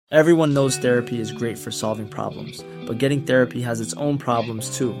Everyone knows therapy is great for solving problems, but getting therapy has its own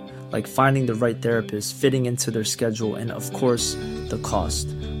problems too, like finding the right therapist, fitting into their schedule, and of course, the cost.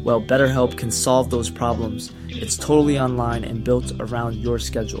 Well, BetterHelp can solve those problems. It's totally online and built around your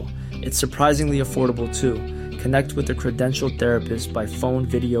schedule. It's surprisingly affordable too. Connect with a credentialed therapist by phone,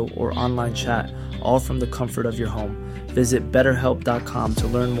 video, or online chat, all from the comfort of your home. Visit BetterHelp.com to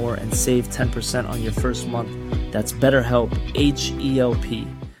learn more and save 10% on your first month. That's BetterHelp, H-E-L-P.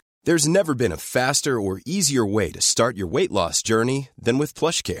 There's never been a faster or easier way to start your weight loss journey than with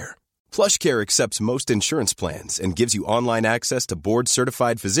PlushCare. PlushCare accepts most insurance plans and gives you online access to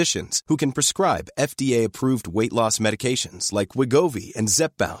board-certified physicians who can prescribe FDA-approved weight loss medications like Wegovy and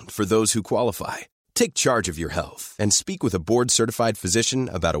Zepbound for those who qualify. Take charge of your health and speak with a board-certified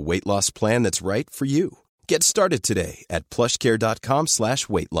physician about a weight loss plan that's right for you. Get started today at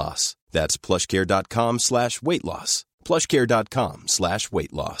plushcare.com/weight loss. That's plushcare.com/weight loss.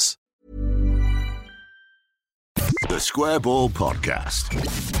 plushcare.com/weight loss. The Square Ball Podcast.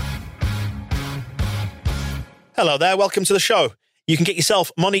 Hello there, welcome to the show. You can get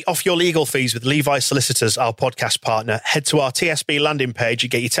yourself money off your legal fees with Levi's Solicitors, our podcast partner. Head to our TSB landing page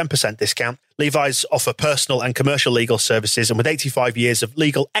and get your 10% discount. Levi's offer personal and commercial legal services, and with 85 years of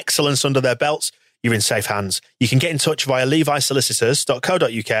legal excellence under their belts, you're in safe hands. You can get in touch via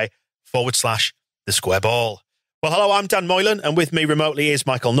levisolicitors.co.uk/the square ball. Well, hello, I'm Dan Moylan, and with me remotely is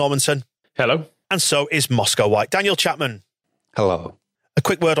Michael Normanson. Hello. And so is Moscow White. Daniel Chapman. Hello. A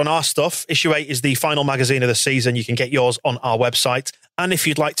quick word on our stuff. Issue 8 is the final magazine of the season. You can get yours on our website. And if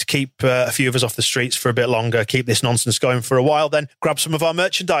you'd like to keep a few of us off the streets for a bit longer, keep this nonsense going for a while, then grab some of our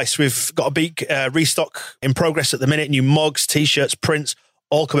merchandise. We've got a big restock in progress at the minute. New mugs, T-shirts, prints,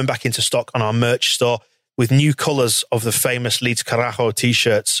 all coming back into stock on our merch store with new colours of the famous Leeds Carajo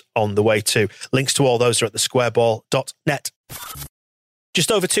T-shirts on the way too. Links to all those are at thesquareball.net.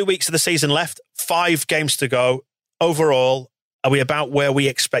 Just over 2 weeks of the season left, 5 games to go. Overall, are we about where we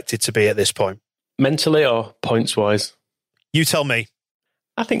expected to be at this point? Mentally or points-wise? You tell me.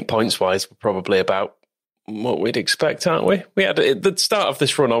 I think points-wise, we're probably about what we'd expect, aren't we? The start of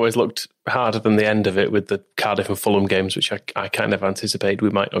this run always looked harder than the end of it with the Cardiff and Fulham games, which I kind of anticipated we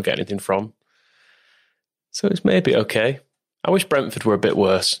might not get anything from. So it's maybe okay. I wish Brentford were a bit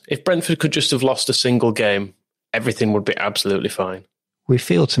worse. If Brentford could just have lost a single game, everything would be absolutely fine. We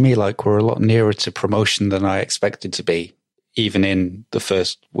feel to me like we're a lot nearer to promotion than I expected to be, even in the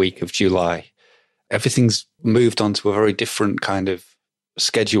first week of July. Everything's moved on to a very different kind of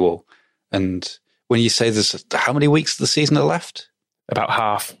schedule. And when you say there's how many weeks of the season are left? About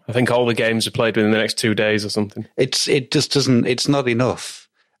half. I think all the games are played within the next 2 days or something. It just doesn't, it's not enough.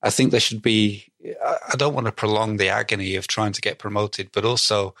 I think there should be, I don't want to prolong the agony of trying to get promoted, but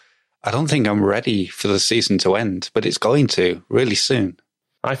also I don't think I'm ready for the season to end, but it's going to really soon.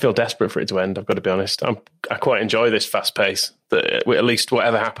 I feel desperate for it to end, I've got to be honest. I quite enjoy this fast pace, that at least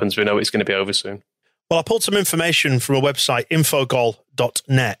whatever happens, we know it's going to be over soon. Well, I pulled some information from a website,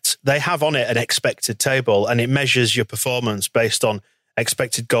 infogol.net. They have on it an expected table, and it measures your performance based on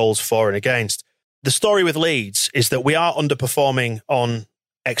expected goals for and against. The story with Leeds is that we are underperforming on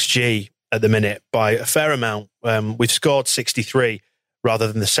XG at the minute by a fair amount. We've scored 63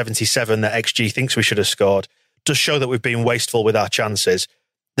 rather than the 77 that XG thinks we should have scored. Does show that we've been wasteful with our chances.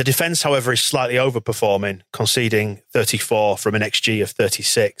 The defence, however, is slightly overperforming, conceding 34 from an XG of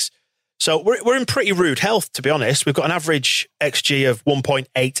 36. So we're in pretty rude health, to be honest. We've got an average XG of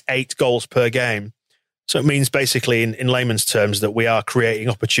 1.88 goals per game. So it means basically, in layman's terms, that we are creating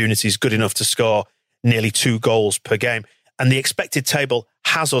opportunities good enough to score nearly 2 goals per game. And the expected table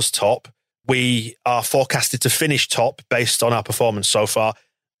has us top. We are forecasted to finish top based on our performance so far,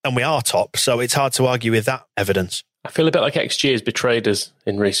 and we are top. So it's hard to argue with that evidence. I feel a bit like XG has betrayed us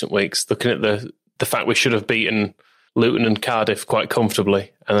in recent weeks, looking at the fact we should have beaten Luton and Cardiff quite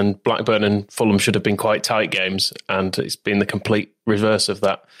comfortably, and then Blackburn and Fulham should have been quite tight games, and it's been the complete reverse of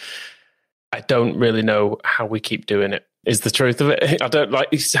that. I don't really know how we keep doing it, is the truth of it. I don't like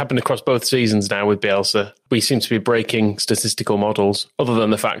it's happened across both seasons now with Bielsa. We seem to be breaking statistical models, other than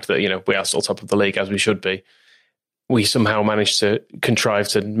the fact that, we are still top of the league as we should be. We somehow managed to contrive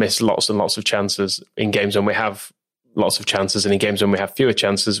to miss lots and lots of chances in games when we have lots of chances, and in games when we have fewer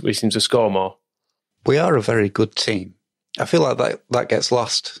chances, we seem to score more. We are a very good team. I feel like that gets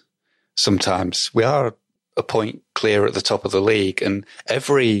lost sometimes. We are a point clear at the top of the league, and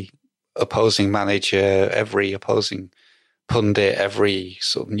every opposing manager, every opposing pundit, every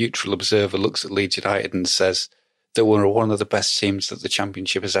sort of neutral observer looks at Leeds United and says that we're one of the best teams that the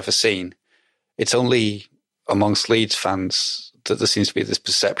Championship has ever seen. It's only amongst Leeds fans that there seems to be this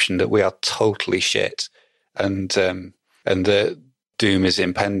perception that we are totally shit, and that doom is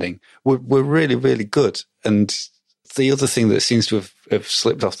impending. We're really, really good. And the other thing that seems to have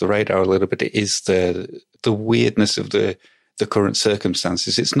slipped off the radar a little bit is the weirdness of the current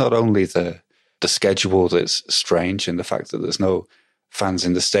circumstances. It's not only the schedule that's strange and the fact that there's no fans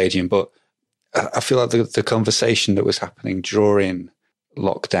in the stadium, but I feel like the conversation that was happening during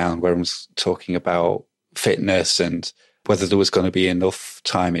lockdown, where I was talking about fitness and whether there was going to be enough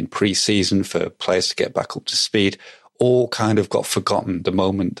time in pre-season for players to get back up to speed, all kind of got forgotten the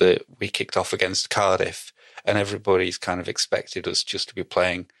moment that we kicked off against Cardiff, and everybody's kind of expected us just to be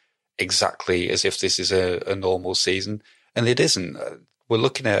playing exactly as if this is a normal season. And it isn't. We're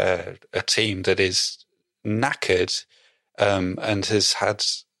looking at a team that is knackered and has had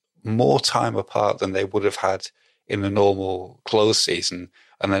more time apart than they would have had in a normal closed season,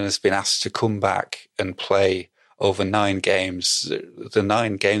 and then has been asked to come back and play over 9 games, the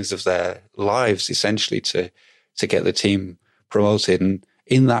 9 games of their lives, essentially, to get the team promoted. And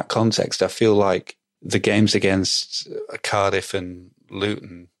in that context, I feel like the games against Cardiff and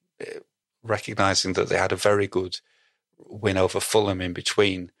Luton, recognising that they had a very good win over Fulham in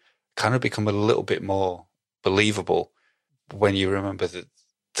between, kind of become a little bit more believable when you remember that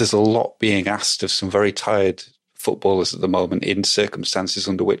there's a lot being asked of some very tired footballers at the moment in circumstances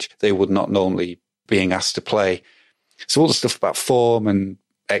under which they would not normally being asked to play. So all the stuff about form and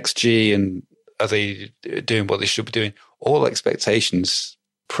XG and are they doing what they should be doing, all expectations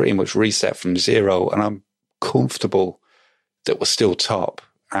pretty much reset from zero, and I'm comfortable that we're still top,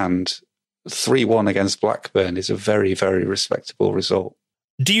 and 3-1 against Blackburn is a very, very respectable result.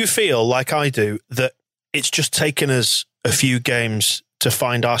 Do you feel, like I do, that it's just taken us a few games to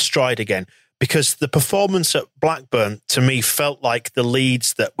find our stride again? Because the performance at Blackburn, to me, felt like the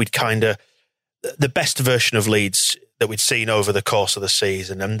Leeds that we'd the best version of Leeds that we'd seen over the course of the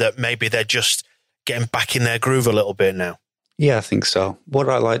season, and that maybe they're just getting back in their groove a little bit now. Yeah, I think so. What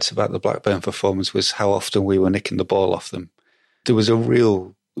I liked about the Blackburn performance was how often we were nicking the ball off them. There was a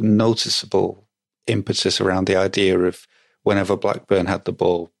real noticeable impetus around the idea of whenever Blackburn had the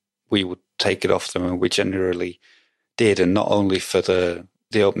ball, we would take it off them, and we generally did. And not only for the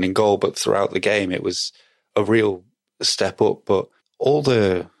opening goal, but throughout the game, it was a real step up. But all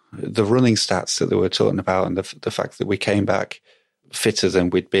the running stats that they were talking about, and the fact that we came back fitter than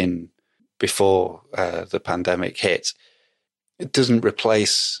we'd been before the pandemic hit, it doesn't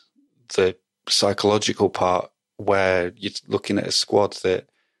replace the psychological part where you're looking at a squad that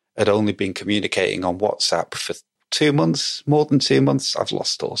had only been communicating on WhatsApp for 2 months, more than 2 months. I've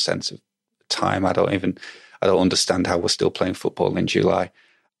lost all sense of time. I don't understand how we're still playing football in July.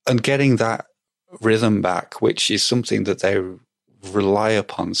 And getting that rhythm back, which is something that they rely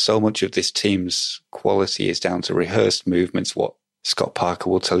upon. So much of this team's quality is down to rehearsed movements. What Scott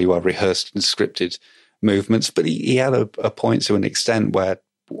Parker will tell you are rehearsed and scripted movements. But he had a point to an extent where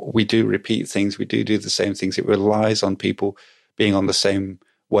we do repeat things. We do the same things. It relies on people being on the same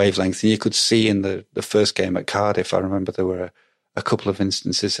wavelength. And you could see in the first game at Cardiff, I remember there were a couple of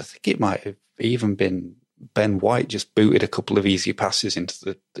instances. I think it might have even been Ben White just booted a couple of easy passes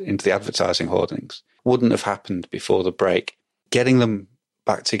into the advertising hoardings. Wouldn't have happened before the break. Getting them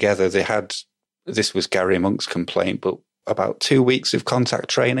back together, this was Gary Monk's complaint, but about 2 weeks of contact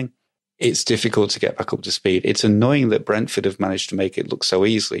training, it's difficult to get back up to speed. It's annoying that Brentford have managed to make it look so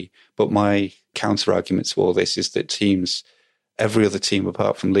easily, but my counter-argument to all this is that every other team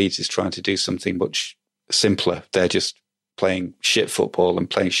apart from Leeds is trying to do something much simpler. They're just playing shit football, and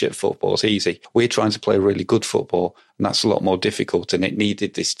playing shit football is easy. We're trying to play really good football, and that's a lot more difficult, and it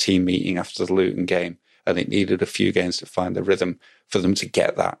needed this team meeting after the Luton game, and it needed a few games to find the rhythm for them to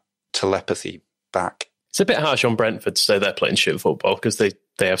get that telepathy back. It's a bit harsh on Brentford to say they're playing shit football, because they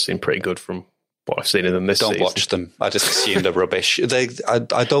have seemed pretty good from what I've seen of them this season. Don't watch them. I just assume they're rubbish.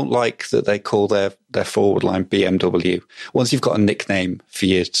 I don't like that they call their forward line BMW. Once you've got a nickname for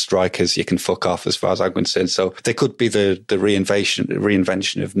your strikers, you can fuck off as far as I'm concerned. So they could be the reinvention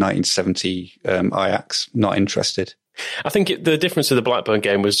of 1970 Ajax. Not interested. I think the difference with the Blackburn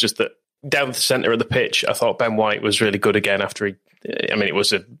game was just that down the centre of the pitch, I thought Ben White was really good again it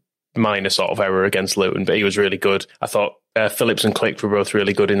was a minor sort of error against Luton, but he was really good. I thought Phillips and Click were both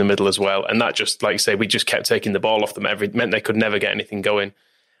really good in the middle as well. And that just, like you say, we just kept taking the ball off them. It meant they could never get anything going.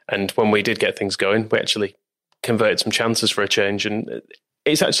 And when we did get things going, we actually converted some chances for a change. And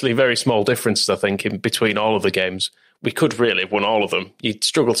it's actually very small differences, I think, in between all of the games. We could really have won all of them. You'd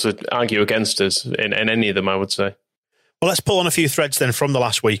struggle to argue against us in any of them, I would say. Well, let's pull on a few threads then from the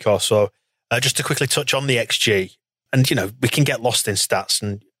last week or so, just to quickly touch on the XG. And, we can get lost in stats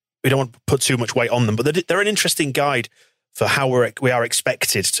and we don't want to put too much weight on them, but they're an interesting guide for how we are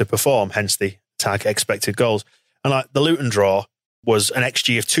expected to perform, hence the tag expected goals. And like the Luton draw, was an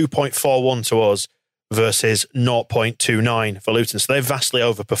XG of 2.41 to us versus 0.29 for Luton. So they vastly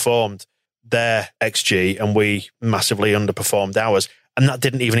overperformed their XG and we massively underperformed ours. And that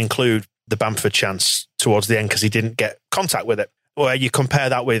didn't even include the Bamford chance towards the end because he didn't get contact with it. Where you compare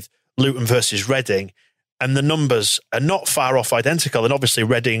that with Luton versus Reading, and the numbers are not far off identical. And obviously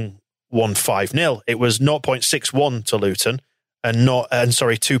Reading won 5-0. It was 0.61 to Luton and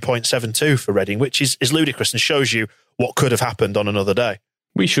 2.72 for Reading, which is ludicrous and shows you what could have happened on another day.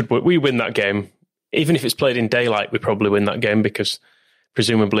 We win that game. Even if it's played in daylight, we probably win that game because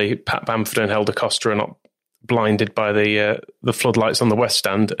presumably Pat Bamford and Helder Costa are not blinded by the floodlights on the West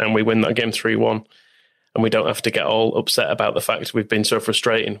Stand, and we win that game 3-1. And we don't have to get all upset about the fact we've been so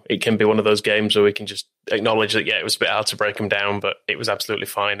frustrating. It can be one of those games where we can just acknowledge that, it was a bit hard to break them down, but it was absolutely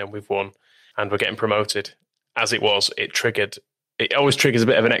fine and we've won and we're getting promoted. As it was, it always triggers a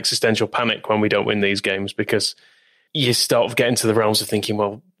bit of an existential panic when we don't win these games because you start getting to the realms of thinking,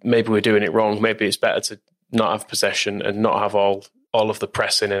 well, maybe we're doing it wrong. Maybe it's better to not have possession and not have all of the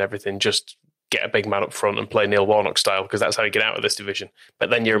pressing and everything. Just get a big man up front and play Neil Warnock style because that's how you get out of this division. But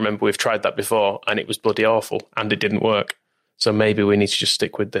then you remember we've tried that before and it was bloody awful and it didn't work. So maybe we need to just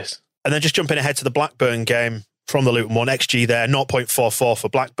stick with this. And then just jumping ahead to the Blackburn game from the Luton one, XG there, 0.44 for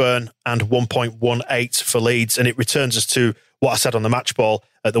Blackburn and 1.18 for Leeds. And it returns us to what I said on the match ball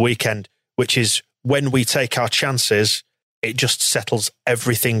at the weekend, which is when we take our chances, it just settles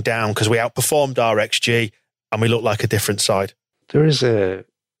everything down because we outperformed our XG and we look like a different side. There is a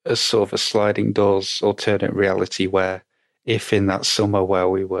sort of a sliding doors alternate reality where if in that summer where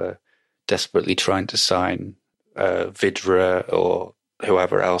we were desperately trying to sign Vidra or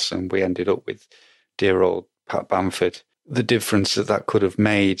whoever else and we ended up with dear old Pat Bamford, the difference that could have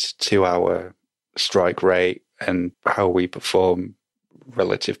made to our strike rate and how we perform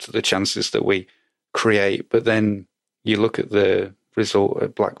relative to the chances that we create. But then you look at the result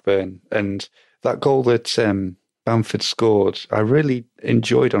at Blackburn and that goal that Bamford scored, I really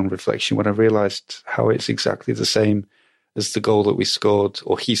enjoyed on reflection when I realised how it's exactly the same as the goal that we scored,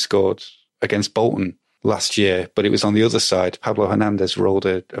 or he scored, against Bolton last year. But it was on the other side. Pablo Hernandez rolled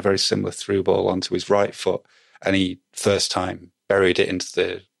a very similar through ball onto his right foot, and he first time buried it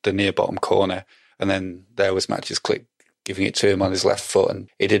into the near bottom corner. And then there was Matches Click giving it to him on his left foot, and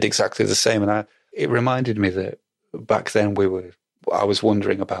he did exactly the same. And it reminded me that back then I was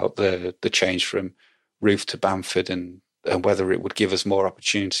wondering about the change from Roofe to Bamford and whether it would give us more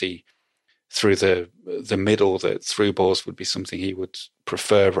opportunity through the middle, that through balls would be something he would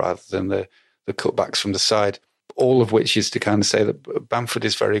prefer rather than the cutbacks from the side. All of which is to kind of say that Bamford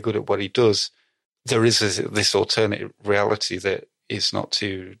is very good at what he does. There is this alternative reality that is not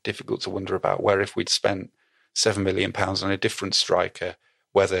too difficult to wonder about, where if we'd spent £7 million on a different striker,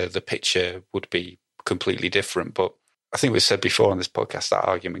 whether the picture would be completely different. But I think we've said before on this podcast that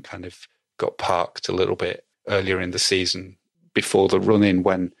argument kind of got parked a little bit earlier in the season before the run-in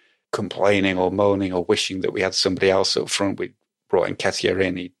when complaining or moaning or wishing that we had somebody else up front. We brought Nketiah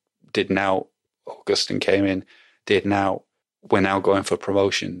in, he did now. Augustin came in, did now. We're now going for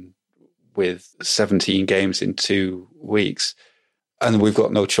promotion with 17 games in 2 weeks. And we've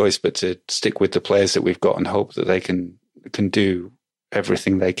got no choice but to stick with the players that we've got and hope that they can do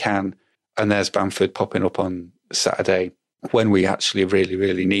everything they can. And there's Bamford popping up on Saturday when we actually really,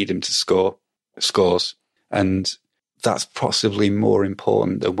 really need him to scores. And that's possibly more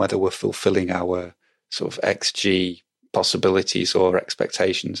important than whether we're fulfilling our sort of XG possibilities or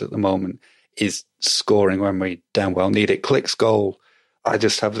expectations at the moment, is scoring when we damn well need it. Click's goal, I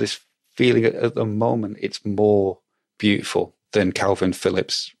just have this feeling at the moment it's more beautiful than Calvin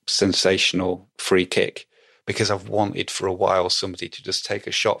Phillips' sensational free kick, because I've wanted for a while somebody to just take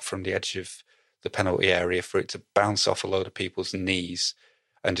a shot from the edge of the penalty area for it to bounce off a load of people's knees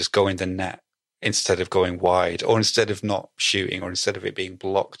and just go in the net instead of going wide, or instead of not shooting, or instead of it being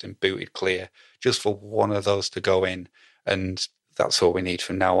blocked and booted clear, just for one of those to go in. And that's all we need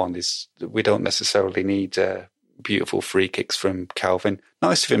from now on. Is we don't necessarily need beautiful free kicks from Calvin.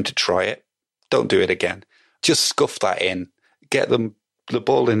 Nice of him to try it. Don't do it again. Just scuff that in. Get the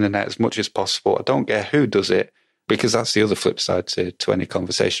ball in the net as much as possible. I don't care who does it, because that's the other flip side to any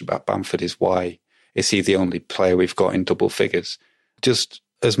conversation about Bamford, is why is he the only player we've got in double figures? Just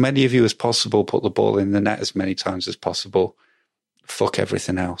as many of you as possible, put the ball in the net as many times as possible. Fuck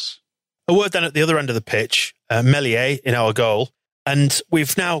everything else. A word then at the other end of the pitch, Meslier in our goal. And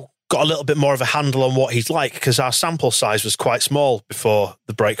we've now got a little bit more of a handle on what he's like, because our sample size was quite small before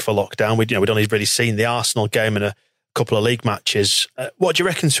the break for lockdown. We'd only really seen the Arsenal game and a couple of league matches. What do you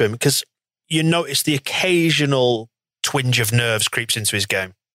reckon to him? Because you notice the occasional twinge of nerves creeps into his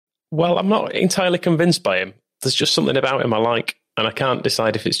game. Well, I'm not entirely convinced by him. There's just something about him I like. And I can't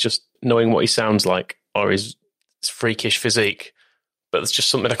decide if it's just knowing what he sounds like or his freakish physique. But there's just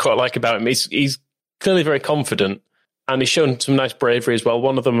something I quite like about him. He's clearly very confident, and he's shown some nice bravery as well.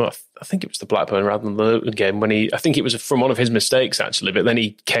 One of them, I think it was the Blackburn rather than the Luton game, I think it was from one of his mistakes, actually, but then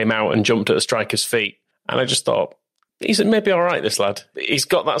he came out and jumped at the striker's feet. And I just thought, he's maybe all right, this lad. He's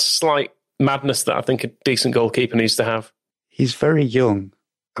got that slight madness that I think a decent goalkeeper needs to have. He's very young.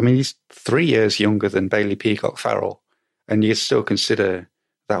 I mean, he's 3 years younger than Bailey Peacock-Farrell, and you still consider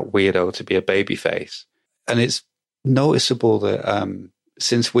that weirdo to be a babyface. And it's noticeable that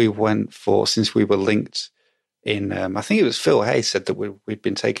since we were linked in, I think it was Phil Hay said that we'd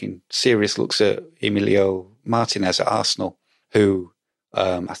been taking serious looks at Emilio Martinez at Arsenal, who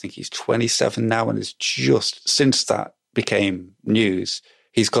I think he's 27 now, and is just, since that became news,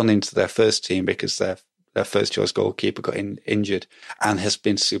 he's gone into their first team because their first choice goalkeeper got injured and has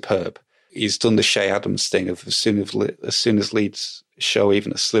been superb. He's done the Shea Adams thing of as soon as Leeds show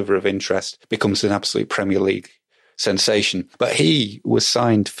even a sliver of interest, becomes an absolute Premier League sensation. But he was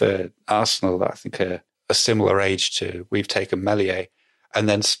signed for Arsenal at, I think, a similar age to we've taken Meslier, and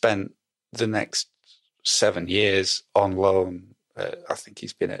then spent the next 7 years on loan. I think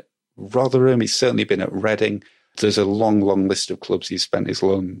he's been at Rotherham. He's certainly been at Reading. There's a long, long list of clubs he's spent his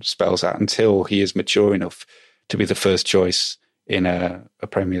loan spells at until he is mature enough to be the first choice in a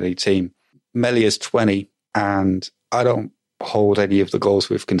Premier League team. Melia's 20, and I don't hold any of the goals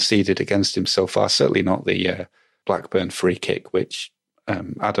we've conceded against him so far, certainly not the Blackburn free kick, which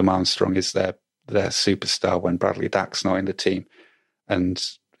Adam Armstrong is their superstar when Bradley Dack's not in the team. And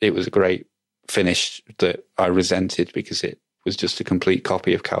it was a great finish that I resented because it was just a complete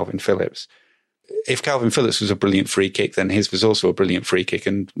copy of Calvin Phillips. If Calvin Phillips was a brilliant free kick, then his was also a brilliant free kick,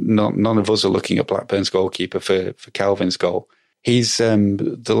 and none of us are looking at Blackburn's goalkeeper for Calvin's goal. He's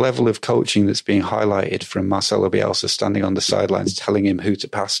the level of coaching that's being highlighted from Marcelo Bielsa standing on the sidelines telling him who to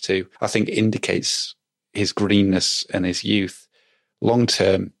pass to, I think indicates his greenness and his youth. Long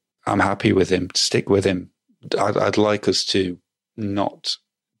term, I'm happy with him, stick with him. I'd like us to not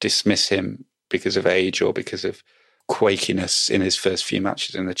dismiss him because of age or because of quakiness in his first few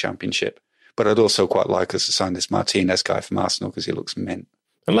matches in the Championship. But I'd also quite like us to sign this Martinez guy from Arsenal because he looks mint.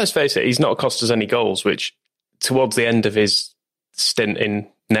 And let's face it, he's not cost us any goals, which towards the end of his stint in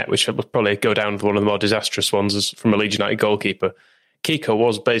net, which will probably go down with one of the more disastrous ones as from a Leeds United goalkeeper, Kiko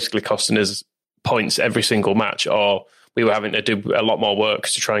was basically costing us points every single match, or we were having to do a lot more work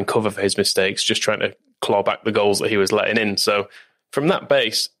to try and cover for his mistakes, just trying to claw back the goals that he was letting in. So from that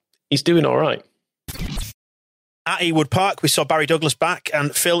base, he's doing all right. At Ewood Park, we saw Barry Douglas back,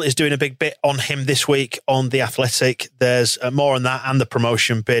 and Phil is doing a big bit on him this week on The Athletic. There's more on that and the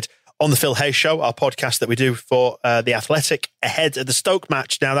promotion bid on the Phil Hay Show, our podcast that we do for The Athletic ahead of the Stoke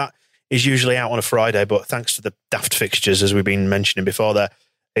match. Now, that is usually out on a Friday, but thanks to the daft fixtures, as we've been mentioning before there,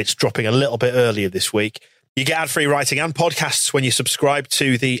 it's dropping a little bit earlier this week. You get ad-free writing and podcasts when you subscribe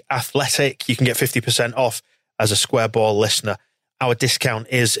to The Athletic. You can get 50% off as a Square Ball listener. Our discount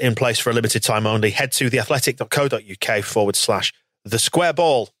is in place for a limited time only. Head to theathletic.co.uk/the Square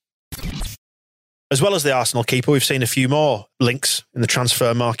Ball. As well as the Arsenal keeper, we've seen a few more links in the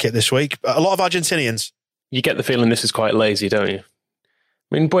transfer market this week. A lot of Argentinians. You get the feeling this is quite lazy, don't you?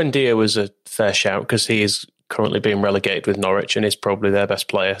 I mean, Buendia was a fair shout because he is currently being relegated with Norwich and is probably their best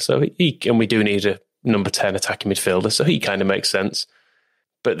player. So and we do need a number 10 attacking midfielder, so he kind of makes sense.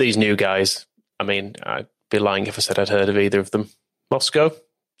 But these new guys, I mean, I'd be lying if I said I'd heard of either of them. Moscow,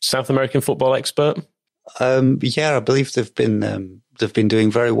 South American football expert. Yeah, I believe they've been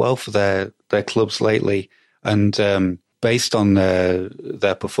doing very well for their clubs lately, and based on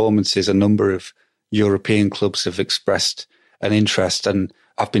their performances, a number of European clubs have expressed an interest. And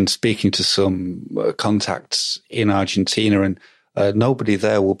I've been speaking to some contacts in Argentina, and nobody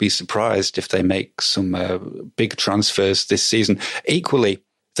there will be surprised if they make some big transfers this season. Equally,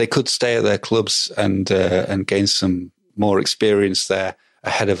 they could stay at their clubs and gain some more experience there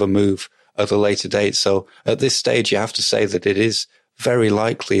ahead of a move at a later date. So at this stage, you have to say that it is very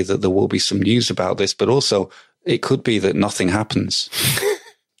likely that there will be some news about this, but also it could be that nothing happens.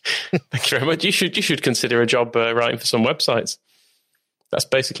 Thank you very much. You should consider a job writing for some websites. That's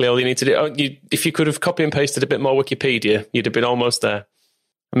basically all you need to do. If you could have copy and pasted a bit more Wikipedia, you'd have been almost there.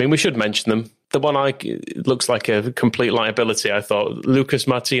 I mean, we should mention them. The one looks like a complete liability, I thought. Lucas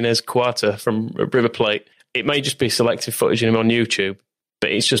Martinez Cuarta from River Plate. It may just be selective footage of him on YouTube, but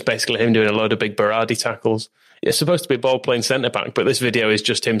it's just basically him doing a load of big Berardi tackles. It's supposed to be a ball-playing centre-back, but this video is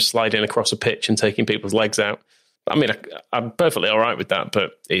just him sliding across a pitch and taking people's legs out. I mean, I'm perfectly all right with that,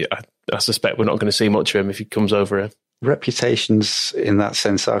 but I suspect we're not going to see much of him if he comes over here. Reputations in that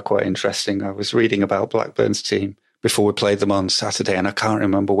sense are quite interesting. I was reading about Blackburn's team before we played them on Saturday, and I can't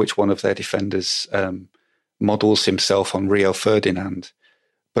remember which one of their defenders models himself on Rio Ferdinand,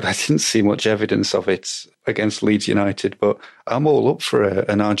 but I didn't see much evidence of it against Leeds United. But I'm all up for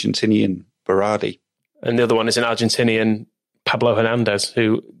an Argentinian Berardi. And the other one is an Argentinian Pablo Hernandez,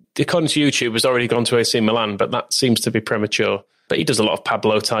 who, according to YouTube, has already gone to AC Milan, but that seems to be premature. But he does a lot of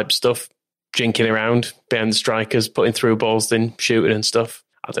Pablo-type stuff, jinking around behind the strikers, putting through balls, then shooting and stuff.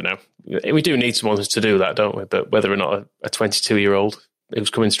 I don't know. We do need someone to do that, don't we? But whether or not a 22-year-old who's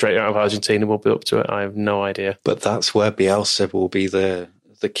coming straight out of Argentina will be up to it, I have no idea. But that's where Bielsa will be the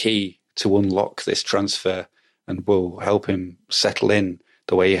key to unlock this transfer and will help him settle in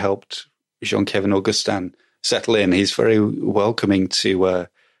the way he helped Jean-Kevin Augustin settle in. He's very welcoming to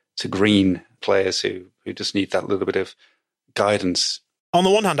green players who just need that little bit of guidance. On the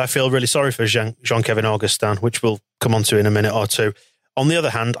one hand, I feel really sorry for Jean-Kevin Augustin, which we'll come on to in a minute or two. On the other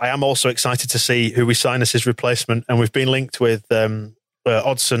hand, I am also excited to see who we sign as his replacement, and we've been linked with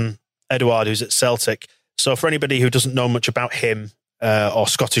Odsonne Edouard, who's at Celtic. So for anybody who doesn't know much about him or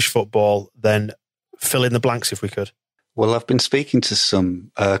Scottish football, then fill in the blanks if we could. Well, I've been speaking to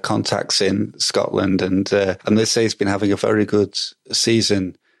some contacts in Scotland, and they say he's been having a very good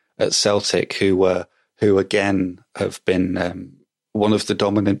season at Celtic, who again have been one of the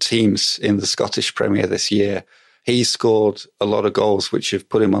dominant teams in the Scottish Premier this year. He scored a lot of goals, which have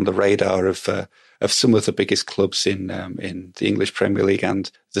put him on the radar of some of the biggest clubs in the English Premier League,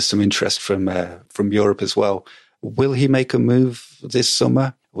 and there's some interest from Europe as well. Will he make a move this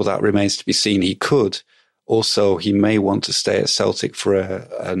summer? Well, that remains to be seen. He could. Also, he may want to stay at Celtic for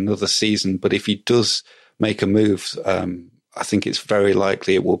another season, but if he does make a move, I think it's very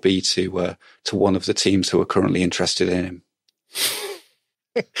likely it will be to one of the teams who are currently interested in him.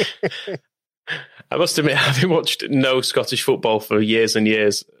 I must admit, having watched no Scottish football for years and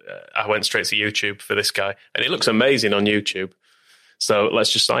years, I went straight to YouTube for this guy, and he looks amazing on YouTube. So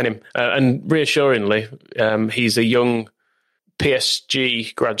let's just sign him. And reassuringly, he's a young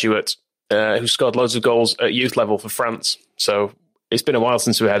PSG graduate who scored loads of goals at youth level for France. So it's been a while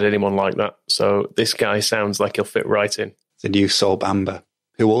since we had anyone like that. So this guy sounds like he'll fit right in. The new Sol Bamba,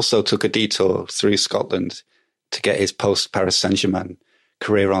 who also took a detour through Scotland to get his post-Paris Saint-Germain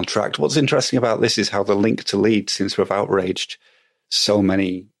career on track. What's interesting about this is how the link to Leeds seems to have outraged so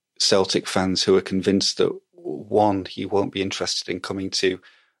many Celtic fans who are convinced that, one, he won't be interested in coming to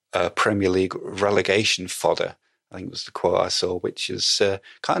Premier League relegation fodder, I think was the quote I saw, which is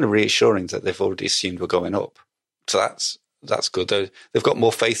kind of reassuring that they've already assumed we're going up. So that's good. They've got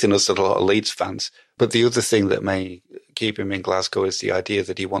more faith in us than a lot of Leeds fans. But the other thing that may keep him in Glasgow is the idea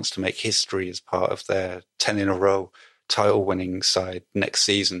that he wants to make history as part of their 10 in a row title-winning side next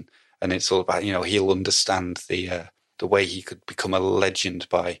season. And it's all about, he'll understand the way he could become a legend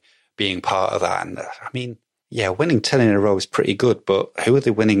by being part of that. And winning 10 in a row is pretty good, but who are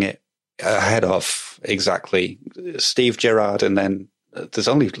they winning it ahead of exactly? Steve Gerrard, and then there's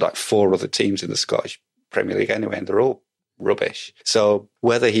only like 4 other teams in the Scottish Premier League anyway, and they're all rubbish. So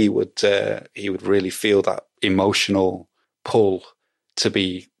whether he would really feel that emotional pull to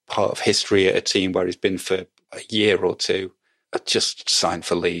be part of history at a team where he's been for a year or two, just sign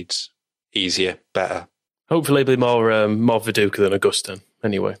for Leeds. Easier, better. Hopefully he'll be more Viduka than Augustin,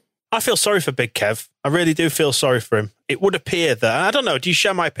 anyway. I feel sorry for Big Kev. I really do feel sorry for him. It would appear that, I don't know, do you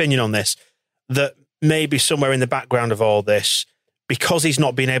share my opinion on this, that maybe somewhere in the background of all this, because he's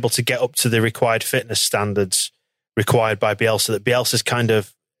not been able to get up to the required fitness standards required by Bielsa, that Bielsa's kind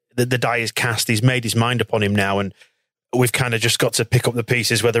of, the die is cast, he's made his mind up on him now, and we've kind of just got to pick up the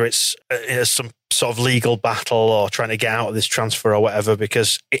pieces, whether it's some sort of legal battle or trying to get out of this transfer or whatever,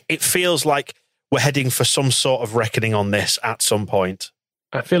 because it feels like we're heading for some sort of reckoning on this at some point.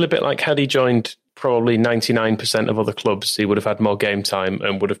 I feel a bit like had he joined probably 99% of other clubs, he would have had more game time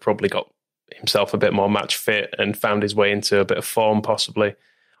and would have probably got himself a bit more match fit and found his way into a bit of form possibly,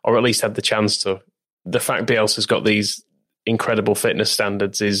 or at least had the chance to. The fact Bielsa's got these incredible fitness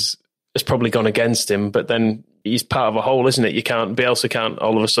standards has probably gone against him, but then he's part of a whole, isn't it? Bielsa can't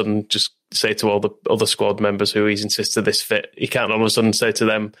all of a sudden just say to all the other squad members who he's insisted this fit, he can't all of a sudden say to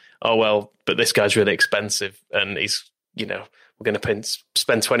them, oh, well, but this guy's really expensive and he's, we're going to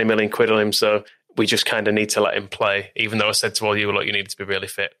spend 20 million quid on him, so we just kind of need to let him play. Even though I said to all you, look, you need to be really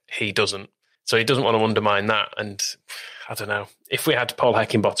fit. He doesn't. So he doesn't want to undermine that. And I don't know. If we had Paul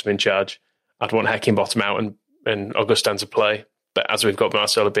Heckingbottom in charge, I'd want Heckingbottom out and Augustin to play. But as we've got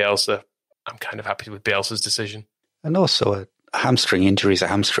Marcelo Bielsa, I'm kind of happy with Bielsa's decision. And also a hamstring injury is a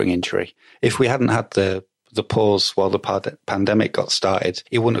hamstring injury. If we hadn't had the pause while the pandemic got started,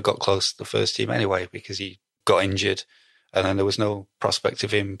 he wouldn't have got close to the first team anyway because he got injured And then there was no prospect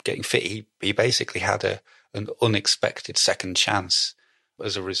of him getting fit. He basically had an unexpected second chance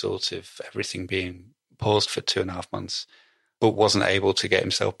as a result of everything being paused for 2.5 months, but wasn't able to get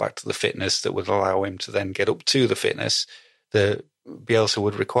himself back to the fitness that would allow him to then get up to the fitness that Bielsa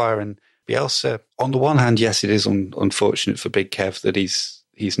would require. And Bielsa, on the one hand, yes, it is unfortunate for Big Kev that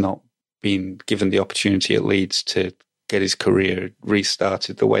he's not been given the opportunity at Leeds to get his career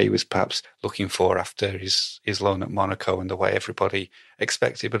restarted the way he was perhaps looking for after his loan at Monaco and the way everybody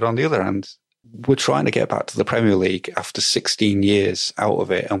expected. But on the other hand, we're trying to get back to the Premier League after 16 years out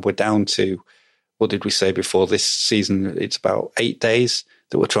of it, and we're down to, what did we say before this season? It's about 8 days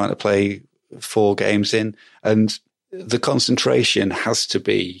that we're trying to play 4 games in, and the concentration has to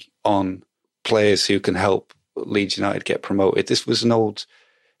be on players who can help Leeds United get promoted. This was an old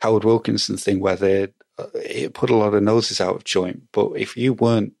Howard Wilkinson thing where it put a lot of noses out of joint, but if you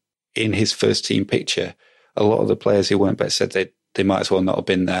weren't in his first team picture, a lot of the players who weren't better said they might as well not have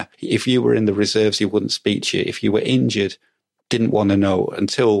been there. If you were in the reserves, he wouldn't speak to you. If you were injured, didn't want to know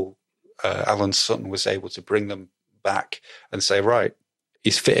until Alan Sutton was able to bring them back and say, right,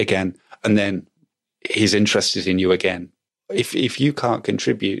 he's fit again, and then he's interested in you again. If you can't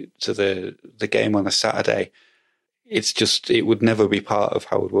contribute to the game on a Saturday, it would never be part of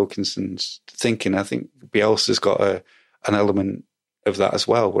Howard Wilkinson's thinking. I think Bielsa's got an element of that as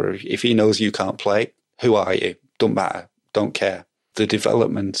well, where if he knows you can't play, who are you? Don't matter. Don't care. The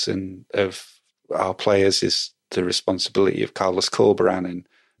development of our players is the responsibility of Carlos Corberán and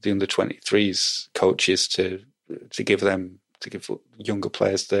the under-23s coaches to give younger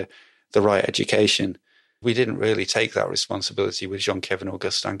players the right education. We didn't really take that responsibility with Jean-Kevin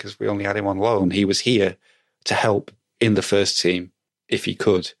Augustin because we only had him on loan. He was here to help in the first team if he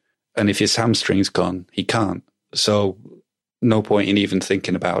could. And if his hamstring's gone, he can't. So no point in even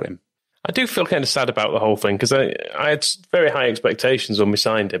thinking about him. I do feel kind of sad about the whole thing because I had very high expectations when we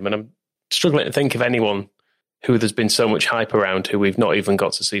signed him, and I'm struggling to think of anyone who there's been so much hype around who we've not even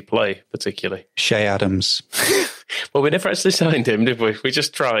got to see play, particularly. Shea Adams. Well, we never actually signed him, did we? We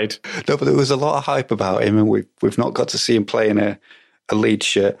just tried. No, but there was a lot of hype about him, and we've not got to see him play in a Leeds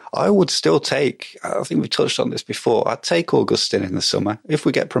shirt. I would still take, I think we've touched on this before, I'd take Augustin in the summer. If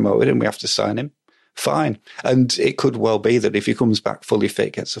we get promoted and we have to sign him, fine. And it could well be that if he comes back fully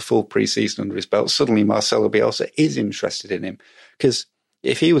fit, gets a full pre-season under his belt, suddenly Marcelo Bielsa is interested in him. Because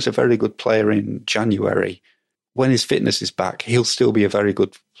if he was a very good player in January, when his fitness is back, he'll still be a very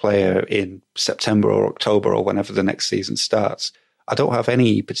good player in September or October or whenever the next season starts. I don't have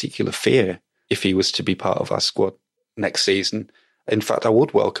any particular fear if he was to be part of our squad next season. In fact, I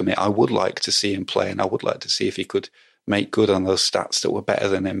would welcome it. I would like to see him play, and I would like to see if he could make good on those stats that were better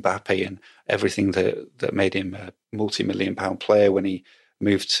than Mbappe and everything that made him a multi-million-pound player when he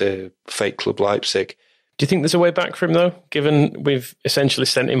moved to fake club Leipzig. Do you think there's a way back for him, though, given we've essentially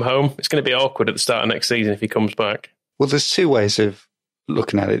sent him home? It's going to be awkward at the start of next season if he comes back. Well, there's 2 ways of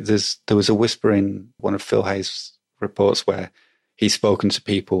looking at it. There was a whisper in one of Phil Hayes' reports where he's spoken to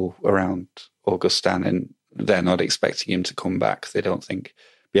people around Augustin and they're not expecting him to come back. They don't think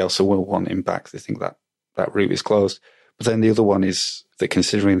Bielsa will want him back. They think that route is closed. But then the other one is that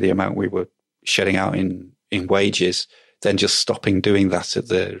considering the amount we were shedding out in wages, then just stopping doing that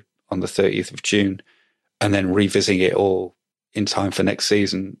on the 30th of June and then revisiting it all in time for next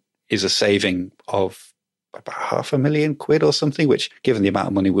season is a saving of about £500,000 or something, which, given the amount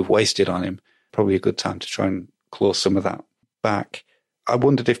of money we've wasted on him, probably a good time to try and claw some of that back. I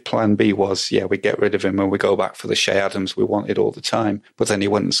wondered if plan B was, we get rid of him and we go back for the Shea Adams we wanted all the time. But then he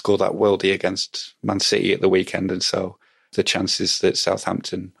went and scored that worldie against Man City at the weekend. And so the chances that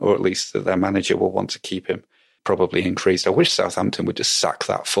Southampton, or at least that their manager, will want to keep him probably increased. I wish Southampton would just sack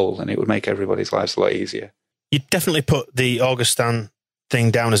that full and it would make everybody's lives a lot easier. You definitely put the Augustin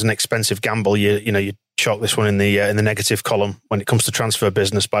thing down as an expensive gamble. You chalk this one in the negative column when it comes to transfer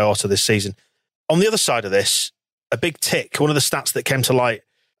business by autumn this season. On the other side of this, a big tick, one of the stats that came to light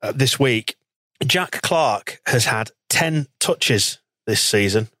this week, Jack Clarke has had 10 touches this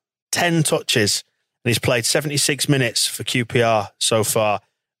season. 10 touches. And he's played 76 minutes for QPR so far.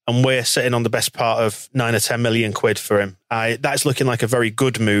 And we're sitting on the best part of 9 or 10 million quid for him. That's looking like a very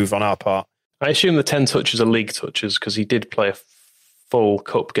good move on our part. I assume the 10 touches are league touches because he did play a full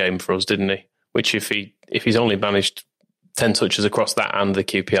cup game for us, didn't he? Which if he's only managed 10 touches across that and the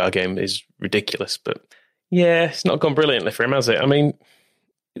QPR game is ridiculous. But yeah, it's not gone brilliantly for him, has it? I mean,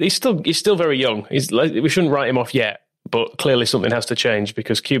 he's still very young. We shouldn't write him off yet, but clearly something has to change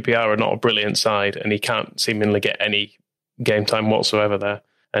because QPR are not a brilliant side and he can't seemingly get any game time whatsoever there.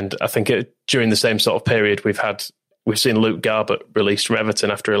 And I think during the same sort of period, we've had we've seen Luke Garbutt released from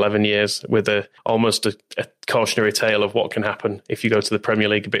Everton after 11 years with almost a cautionary tale of what can happen if you go to the Premier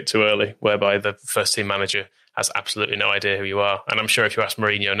League a bit too early, whereby the first team manager has absolutely no idea who you are. And I'm sure if you ask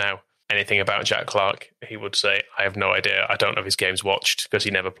Mourinho now anything about Jack Clarke, he would say, I have no idea. I don't know if his game's watched because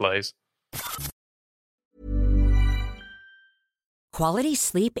he never plays. Quality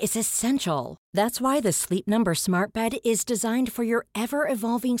sleep is essential. That's why the Sleep Number Smart Bed is designed for your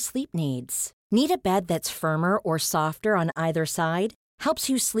ever-evolving sleep needs. Need a bed that's firmer or softer on either side? Helps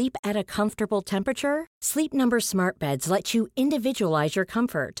you sleep at a comfortable temperature? Sleep Number Smart Beds let you individualize your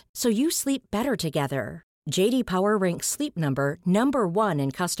comfort, so you sleep better together. J.D. Power ranks Sleep Number number 1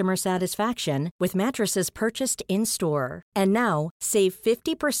 in customer satisfaction with mattresses purchased in-store. And now, save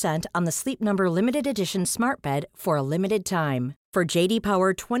 50% on the Sleep Number Limited Edition Smart Bed for a limited time. For J.D.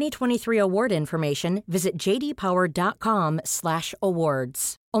 Power 2023 award information, visit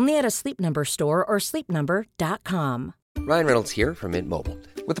jdpower.com/awards. Only at a Sleep Number store or sleepnumber.com. Ryan Reynolds here from Mint Mobile.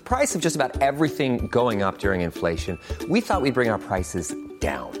 With the price of just about everything going up during inflation, we thought we'd bring our prices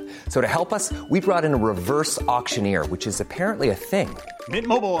down. So to help us, we brought in a reverse auctioneer, which is apparently a thing. Mint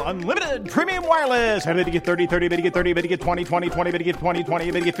Mobile Unlimited Premium Wireless. How to get 30, 30, bit to get 30, bit to get 20, 20, 20, bit to get 20,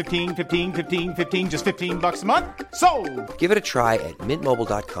 20, bit to get 15, 15, 15, 15, just $15 a month? Sold! Give it a try at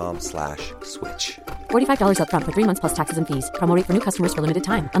mintmobile.com/switch. $45 up front for 3 months plus taxes and fees. Promo rate for new customers for limited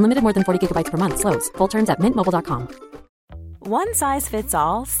time. Unlimited more than 40 gigabytes per month. Slows full terms at mintmobile.com. One size fits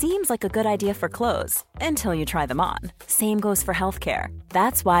all seems like a good idea for clothes until you try them on. Same goes for healthcare.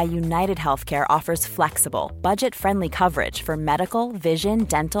 That's why United Healthcare offers flexible, budget-friendly coverage for medical, vision,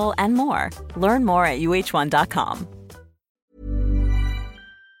 dental, and more. Learn more at uh1.com.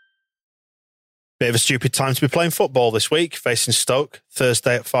 Bit of a stupid time to be playing football this week, facing Stoke,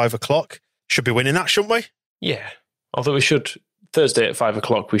 Thursday at 5 o'clock. Should be winning that, shouldn't we? Yeah. Although we should, Thursday at 5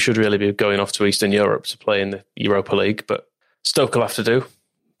 o'clock, we should really be going off to Eastern Europe to play in the Europa League, but Stoke will have to do.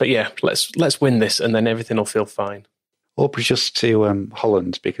 But yeah, let's win this and then everything will feel fine. Or just to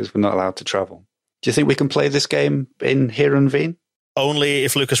Holland because we're not allowed to travel. Do you think we can play this game in Heerenveen? Only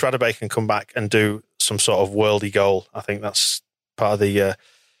if Lucas Radebe can come back and do some sort of worldy goal. I think that's part of the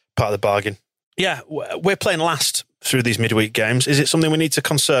bargain. Yeah, we're playing last through these midweek games. Is it something we need to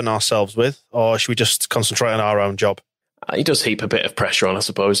concern ourselves with, or should we just concentrate on our own job? He does heap a bit of pressure on, I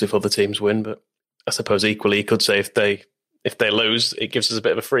suppose, if other teams win. But I suppose equally, he could say if they lose, it gives us a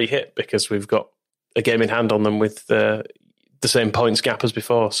bit of a free hit because we've got a game in hand on them with the same points gap as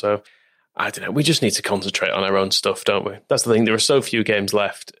before. So, I don't know. We just need to concentrate on our own stuff, don't we? That's the thing. There are so few games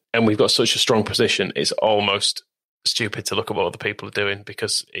left and we've got such a strong position. It's almost stupid to look at what other people are doing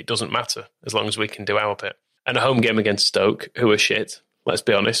because it doesn't matter as long as we can do our bit. And a home game against Stoke, who are shit, let's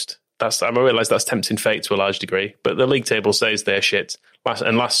be honest. I realise that's tempting fate to a large degree, but the league table says they're shit.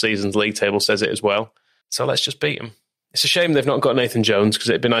 And last season's league table says it as well. So let's just beat them. It's a shame they've not got Nathan Jones because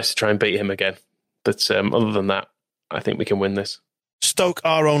it'd be nice to try and beat him again. But other than that, I think we can win this. Stoke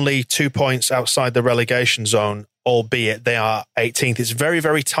are only 2 points outside the relegation zone, albeit they are 18th. It's very,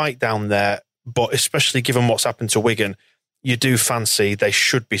 very tight down there, but especially given what's happened to Wigan, you do fancy they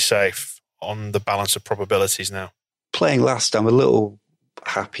should be safe on the balance of probabilities now. Playing last, I'm a little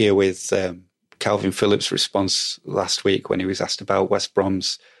happier with Calvin Phillips' response last week when he was asked about West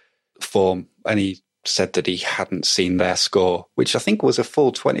Brom's form, and he said that he hadn't seen their score, which I think was a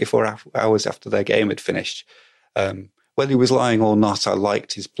full 24 hours after their game had finished. Whether he was lying or not, I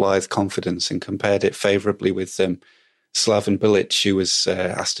liked his blithe confidence and compared it favourably with Slaven Bilic, who was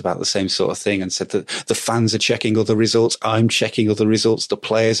asked about the same sort of thing and said that the fans are checking other results, I'm checking other results, the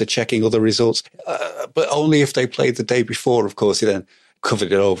players are checking other results, but only if they played the day before. Of course, he then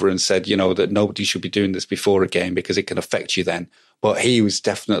covered it over and said, that nobody should be doing this before a game because it can affect you then. But he was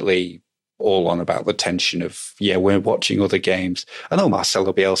definitely all on about the tension of, we're watching other games. I know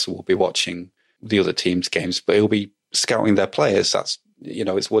Marcelo Bielsa will be watching the other team's games, but he'll be scouting their players. That's,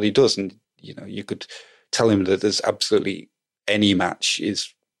 it's what he does. And, you could tell him that there's absolutely any match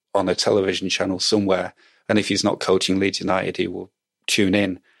is on a television channel somewhere. And if he's not coaching Leeds United, he will tune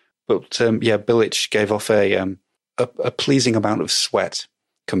in. But, Bilic gave off a pleasing amount of sweat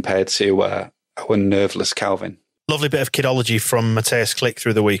compared to our nerveless Calvin. Lovely bit of kidology from Matthias Klick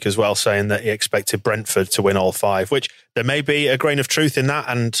through the week as well, saying that he expected Brentford to win all 5, which there may be a grain of truth in that.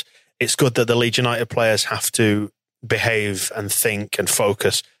 And it's good that the Leeds United players have to behave and think and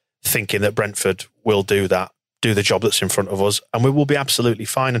focus, thinking that Brentford will do that, do the job that's in front of us, and we will be absolutely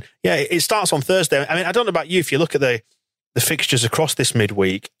fine. And it starts on Thursday. I mean, I don't know about you, if you look at the fixtures across this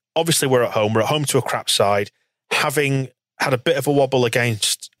midweek, obviously we're at home to a crap side, having had a bit of a wobble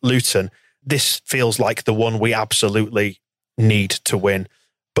against Luton. This feels like the one we absolutely need to win.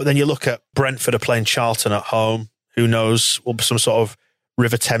 But then you look at Brentford are playing Charlton at home, Who knows? Will some sort of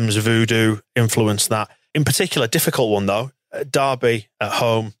River Thames voodoo influence that? In particular, difficult one though. Derby at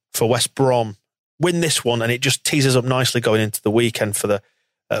home for West Brom. Win this one, and it just teases up nicely going into the weekend for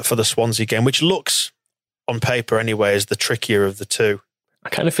the Swansea game, which looks on paper anyway as the trickier of the two. I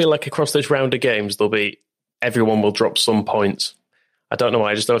kind of feel like across this round of games, everyone will drop some points. I don't know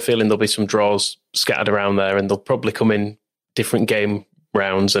why. I just have a feeling there'll be some draws scattered around there, and they'll probably come in different game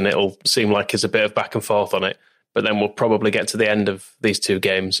rounds, and it'll seem like there's a bit of back and forth on it. But then we'll probably get to the end of these two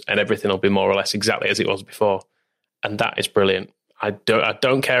games, and everything will be more or less exactly as it was before, and that is brilliant. I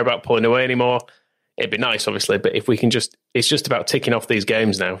don't care about pulling away anymore. It'd be nice, obviously, but if we can it's just about ticking off these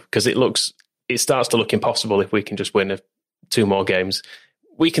games now, because it starts to look impossible if we can just win two more games.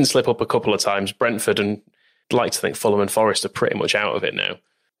 We can slip up a couple of times. Brentford and I'd like to think Fulham and Forest are pretty much out of it now,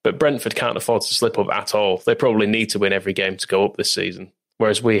 but Brentford can't afford to slip up at all. They probably need to win every game to go up this season,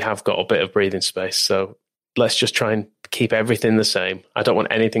 whereas we have got a bit of breathing space. So let's just try and keep everything the same. I don't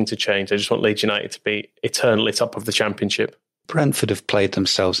want anything to change. I just want Leeds United to be eternally top of the Championship. Brentford have played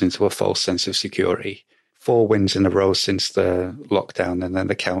themselves into a false sense of security. 4 wins in a row since the lockdown, and then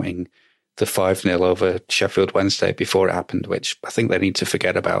they're counting the 5-0 over Sheffield Wednesday before it happened, which I think they need to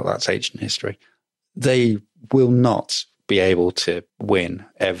forget about. That's ancient history. They will not be able to win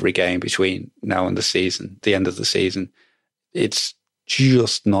every game between now and the end of the season. It's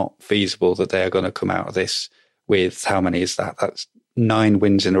just not feasible that they are going to come out of this with, how many is that? That's 9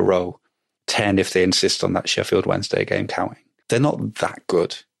 wins in a row, 10 if they insist on that Sheffield Wednesday game counting. They're not that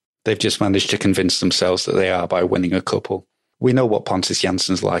good. They've just managed to convince themselves that they are by winning a couple. We know what Pontus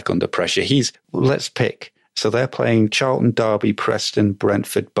Jansson's like under pressure. Let's pick. So they're playing Charlton, Derby, Preston,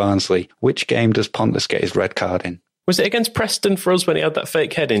 Brentford, Barnsley. Which game does Pontus get his red card in? Was it against Preston for us when he had that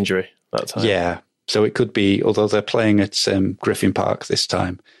fake head injury that time? Yeah. So it could be, although they're playing at Griffin Park this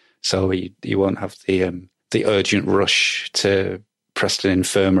time, so he won't have the urgent rush to Preston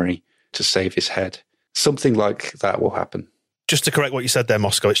Infirmary to save his head. Something like that will happen. Just to correct what you said there,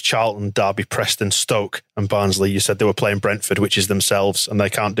 Moscow, it's Charlton, Derby, Preston, Stoke and Barnsley. You said they were playing Brentford, which is themselves, and they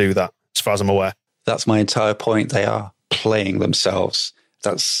can't do that, as far as I'm aware. That's my entire point. They are playing themselves.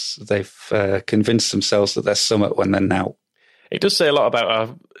 They've convinced themselves that they're summit when they're now. It does say a lot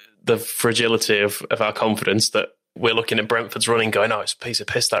about the fragility of our confidence, that we're looking at Brentford's running going, oh, it's a piece of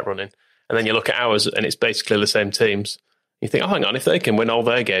piss, that running. And then you look at ours and it's basically the same teams. You think, oh, hang on, if they can win all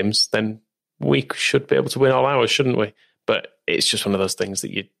their games, then we should be able to win all ours, shouldn't we? But it's just one of those things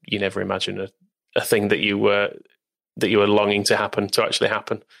that you never imagine a thing that you were longing to actually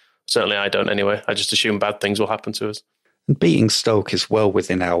happen. Certainly I don't anyway. I just assume bad things will happen to us. And beating Stoke is well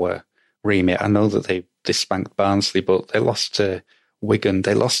within our remit. I know that they spanked Barnsley, but they lost to Wigan.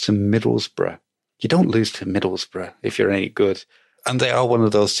 They lost to Middlesbrough. You don't lose to Middlesbrough if you're any good. And they are one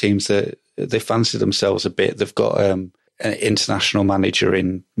of those teams that they fancy themselves a bit. They've got an international manager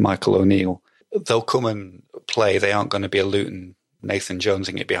in Michael O'Neill. They'll come and play. They aren't going to be a Luton Nathan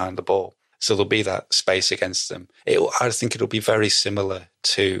Jonesing it behind the ball. So there'll be that space against them. I think it'll be very similar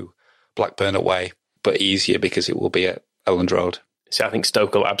to Blackburn away, but easier because it will be at Elland Road. See, I think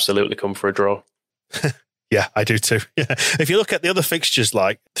Stoke will absolutely come for a draw. Yeah, I do too. Yeah. If you look at the other fixtures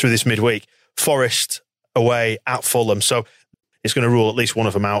through this midweek, Forest away at Fulham. So it's going to rule at least one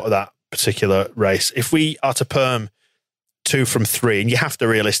of them out of that particular race. If we are to perm 2 from 3, and you have to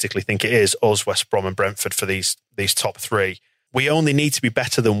realistically think it is us, West Brom and Brentford for these top 3, we only need to be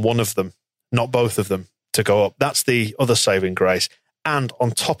better than one of them, not both of them, to go up. That's the other saving grace. And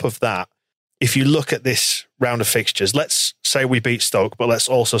on top of that, if you look at this round of fixtures, let's say we beat Stoke, but let's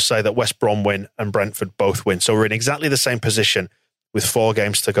also say that West Brom win and Brentford both win. So we're in exactly the same position with 4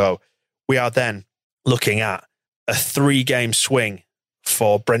 games to go. We are then looking at a 3-game swing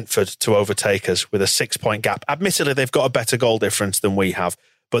for Brentford to overtake us with a 6-point gap. Admittedly, they've got a better goal difference than we have,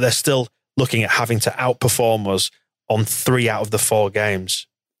 but they're still looking at having to outperform us on 3 out of the 4 games.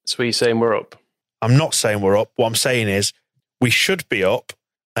 So are you saying we're up? I'm not saying we're up. What I'm saying is we should be up,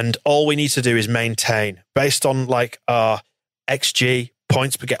 and all we need to do is maintain, based on our XG,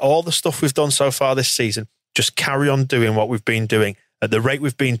 points per game, all the stuff we've done so far this season, just carry on doing what we've been doing at the rate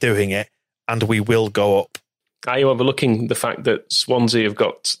we've been doing it, and we will go up. Are you overlooking the fact that Swansea have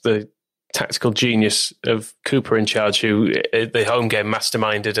got the tactical genius of Cooper in charge, who the home game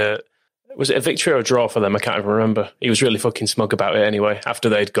masterminded was it a victory or a draw for them? I can't even remember. He was really fucking smug about it anyway, after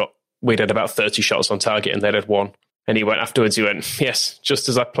we'd had about 30 shots on target and they'd had 1. And he went, yes, just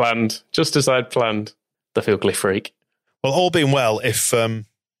as I planned, just as I'd planned. The Filkley freak. Well, all being well, if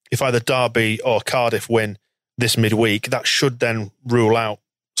either Derby or Cardiff win this midweek, that should then rule out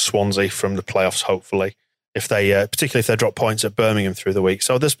Swansea from the playoffs, hopefully, particularly if they drop points at Birmingham through the week.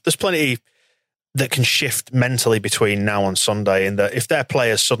 So there's plenty that can shift mentally between now and Sunday, in that if their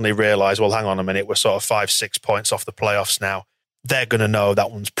players suddenly realise, well, hang on a minute, we're sort of 5-6 points off the playoffs now, they're going to know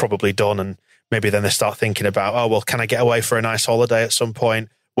that one's probably done. And maybe then they start thinking about, oh, well, can I get away for a nice holiday at some point?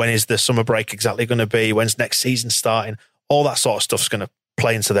 When is the summer break exactly going to be? When's next season starting? All that sort of stuff's going to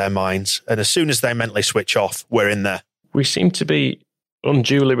play into their minds. And as soon as they mentally switch off, we're in there. We seem to be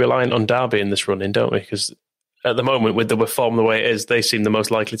unduly reliant on Derby in this run-in, don't we? Because at the moment, with the form the way it is, they seem the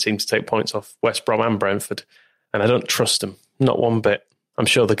most likely team to take points off West Brom and Brentford. And I don't trust them, not one bit. I'm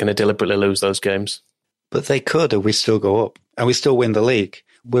sure they're going to deliberately lose those games. But they could, and we still go up, and we still win the league.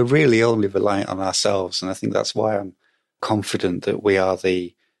 We're really only reliant on ourselves, and I think that's why I'm confident that we are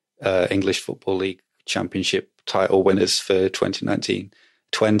the English Football League Championship title winners for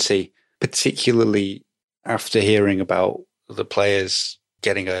 2019-20, particularly after hearing about the players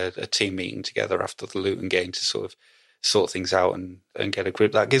getting a team meeting together after the Luton game to sort of sort things out and get a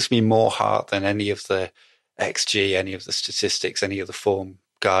grip. That gives me more heart than any of the XG, any of the statistics, any of the form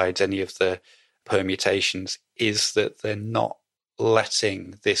guides, any of the permutations, is that they're not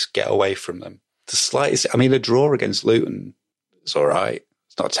letting this get away from them. The slightest, I mean, a draw against Luton is all right.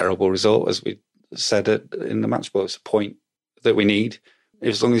 It's not a terrible result, as we said in the match ball. It's a point that we need.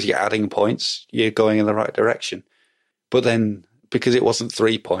 As long as you're adding points, you're going in the right direction. But then, because it wasn't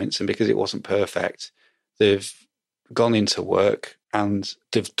 3 points and because it wasn't perfect, they've gone into work and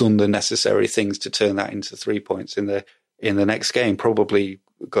they've done the necessary things to turn that into 3 points in the next game. Probably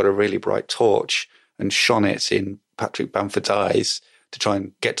got a really bright torch and shone it in Patrick Bamford's eyes to try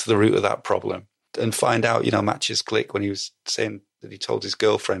and get to the root of that problem and find out, matches click when he was saying that he told his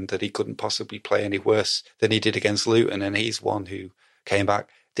girlfriend that he couldn't possibly play any worse than he did against Luton. And he's one who came back,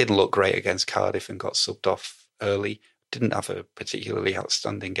 didn't look great against Cardiff and got subbed off early, didn't have a particularly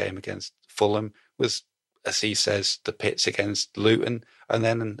outstanding game against Fulham, was, as he says, the pits against Luton, and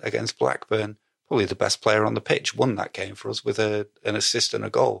then against Blackburn, probably the best player on the pitch, won that game for us with an assist and a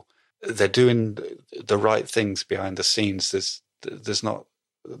goal. They're doing the right things behind the scenes. There's not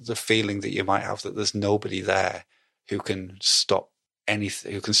the feeling that you might have that there's nobody there who can stop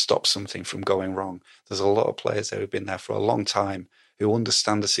anything, who can stop something from going wrong. There's a lot of players there who've been there for a long time who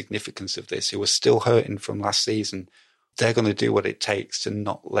understand the significance of this, who are still hurting from last season. They're going to do what it takes to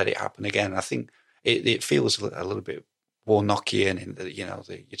not let it happen again. I think it feels a little bit Warnockian in that, you're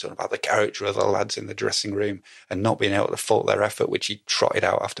talking about the character of the lads in the dressing room and not being able to fault their effort, which he trotted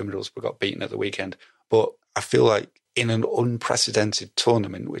out after Middlesbrough got beaten at the weekend. But I feel like in an unprecedented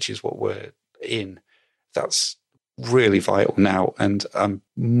tournament, which is what we're in, that's really vital now. And I'm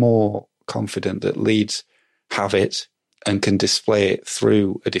more confident that Leeds have it and can display it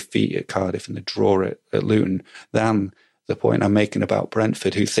through a defeat at Cardiff and a draw at Luton than the point I'm making about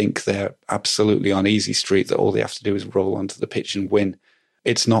Brentford, who think they're absolutely on easy street, that all they have to do is roll onto the pitch and win.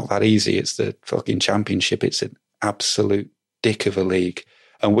 It's not that easy. It's the fucking Championship. It's an absolute dick of a league.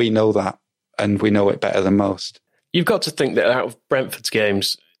 And we know that, and we know it better than most. You've got to think that out of Brentford's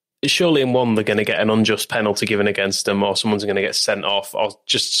games, surely in one they're going to get an unjust penalty given against them, or someone's going to get sent off, or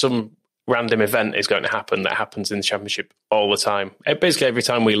just some random event is going to happen that happens in the Championship all the time. Basically, every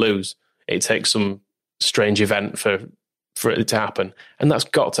time we lose, it takes some strange event for it to happen. And that's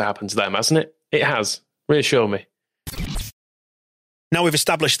got to happen to them, hasn't it? It has. Reassure me. Now we've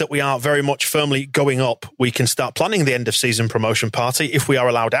established that we are very much firmly going up, we can start planning the end-of-season promotion party if we are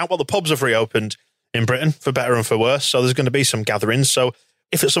allowed out. Well, the pubs have reopened in Britain, for better and for worse, so there's going to be some gatherings. So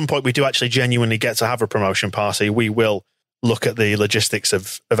if at some point we do actually genuinely get to have a promotion party, we will look at the logistics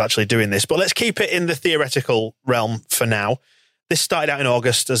of actually doing this. But let's keep it in the theoretical realm for now. This started out in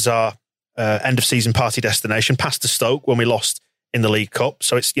August as our end-of-season party destination, past to Stoke when we lost in the League Cup.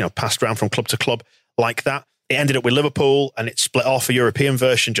 So it's, passed around from club to club like that. It ended up with Liverpool and it split off a European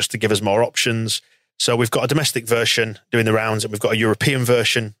version just to give us more options. So we've got a domestic version doing the rounds and we've got a European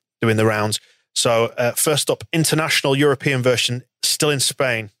version doing the rounds. So first up, international European version, still in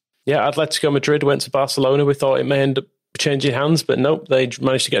Spain. Yeah, Atletico Madrid went to Barcelona. We thought it may end up changing hands, but nope, they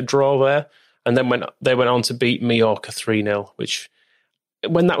managed to get a draw there. And then they went on to beat Mallorca 3-0, which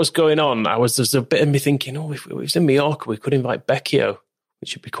when that was going on, there's a bit of me thinking, if it was in Mallorca, we could invite Becchio,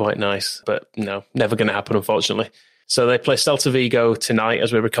 which would be quite nice. But no, never going to happen, unfortunately. So they play Celta Vigo tonight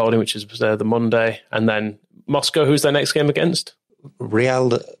as we're recording, which is the Monday. And then Moscow, who's their next game against?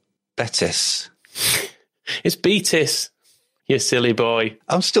 Real Betis. It's Betis, you silly boy.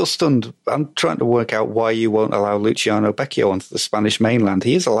 I'm still stunned. I'm trying to work out why you won't allow Luciano Becchio onto the Spanish mainland.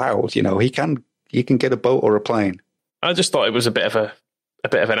 He is allowed, he can get a boat or a plane. I just thought it was a bit of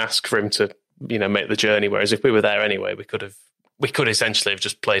an ask for him to, make the journey. Whereas if we were there anyway, we could essentially have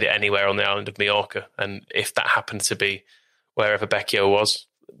just played it anywhere on the island of Mallorca. And if that happened to be wherever Becchio was,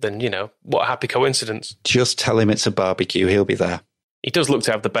 then, what a happy coincidence. Just tell him it's a barbecue. He'll be there. He does look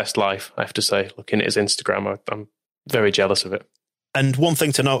to have the best life, I have to say. Looking at his Instagram, I'm very jealous of it. And one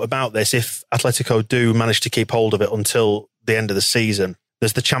thing to note about this, if Atletico do manage to keep hold of it until the end of the season,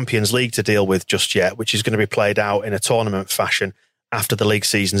 there's the Champions League to deal with just yet, which is going to be played out in a tournament fashion after the league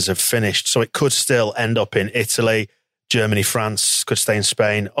seasons have finished. So it could still end up in Italy, Germany, France, could stay in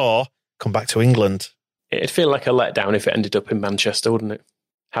Spain, or come back to England. It'd feel like a letdown if it ended up in Manchester, wouldn't it?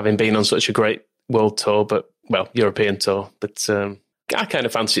 Having been on such a great world tour, European tour. But I kind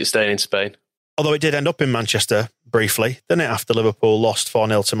of fancy it staying in Spain. Although it did end up in Manchester briefly, didn't it, after Liverpool lost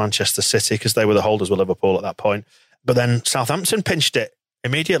 4-0 to Manchester City, because they were the holders with Liverpool at that point. But then Southampton pinched it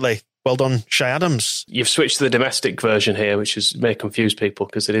immediately. Well done, Shay Adams. You've switched to the domestic version here, which may confuse people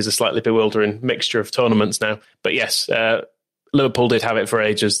because it is a slightly bewildering mixture of tournaments now. But yes, Liverpool did have it for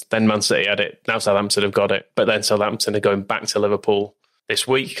ages. Then Man City had it. Now Southampton have got it. But then Southampton are going back to Liverpool this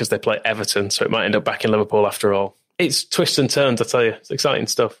week because they play Everton. So it might end up back in Liverpool after all. It's twists and turns, I tell you. It's exciting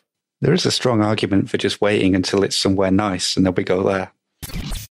stuff. There is a strong argument for just waiting until it's somewhere nice and then we go there.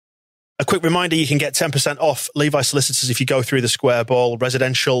 A quick reminder, you can get 10% off Levi Solicitors if you go through the Square Ball.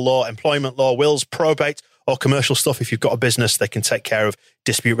 Residential law, employment law, wills, probate, or commercial stuff. If you've got a business, they can take care of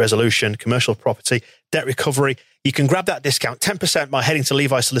dispute resolution, commercial property, debt recovery. You can grab that discount 10% by heading to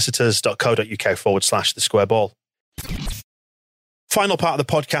levisolicitors.co.uk/the Square Ball. Final part of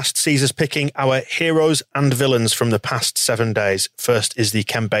the podcast sees us picking our heroes and villains from the past 7 days. First is the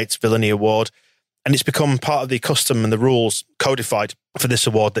Ken Bates Villainy Award. And it's become part of the custom and the rules codified for this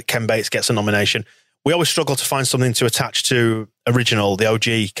award that Ken Bates gets a nomination. We always struggle to find something to attach to original, the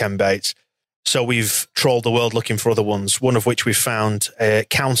OG Ken Bates. So we've trawled the world looking for other ones, one of which we've found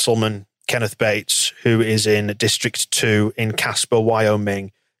Councilman Kenneth Bates, who is in District 2 in Casper,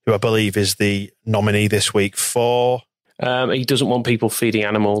 Wyoming, who I believe is the nominee this week for... he doesn't want people feeding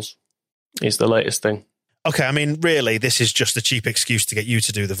animals, is the latest thing. Okay, I mean, really, this is just a cheap excuse to get you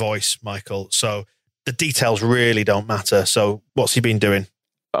to do the voice, Michael. So the details really don't matter. So what's he been doing?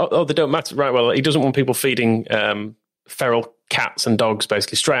 Oh, they don't matter. Right, well, he doesn't want people feeding feral cats and dogs,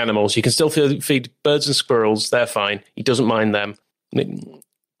 basically, stray animals. You can still feed birds and squirrels. They're fine. He doesn't mind them.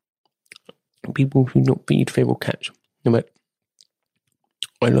 People who not feed feral cats. But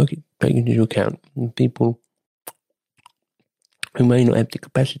I like it taking into account people who may not have the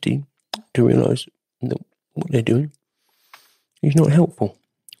capacity to realise that what they're doing is not helpful.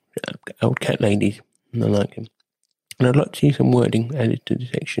 Old cat ladies, and I like them. And I'd like to see some wording added to the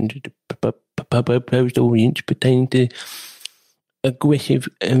section to the proposed audience pertaining to aggressive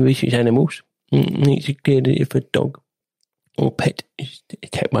and vicious animals. It's clear that if a dog or pet is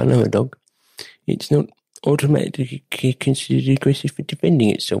attacked by another dog, it's not automatically considered aggressive for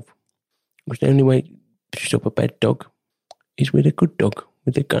defending itself. Because the only way to stop a bad dog is with a good dog,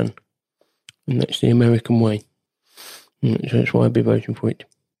 with a gun. And that's the American way. So that's why I'll be voting for it.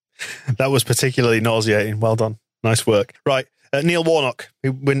 That was particularly nauseating. Well done. Nice work. Right. Neil Warnock,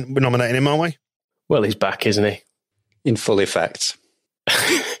 we're nominating him, aren't we? Well, he's back, isn't he? In full effect.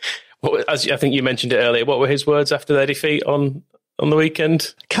 As I think you mentioned it earlier, what were his words after their defeat on the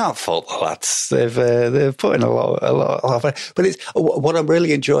weekend? Can't fault the lads. They've put in a lot of it. But it's what I'm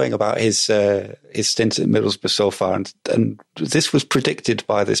really enjoying about his stint at Middlesbrough so far, and this was predicted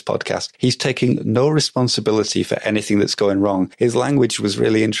by this podcast. He's taking no responsibility for anything that's going wrong. His language was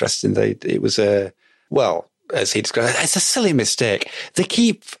really interesting. It was as he described, it's a silly mistake. They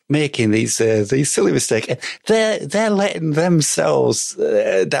keep making these silly mistakes. They're letting themselves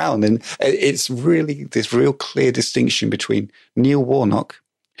down, and it's really this real clear distinction between Neil Warnock,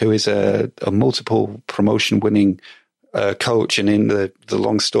 who is a multiple promotion winning coach, and in the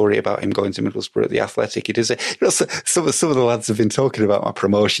long story about him going to Middlesbrough at the Athletic, he does some of the lads have been talking about my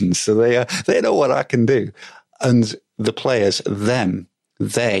promotions, so they know what I can do, and the players,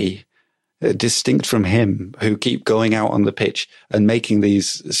 they. Distinct from him, who keep going out on the pitch and making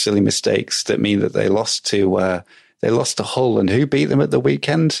these silly mistakes that mean that they lost to Hull, and who beat them at the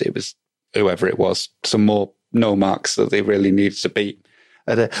weekend? It was whoever it was, some more no marks that they really needed to beat.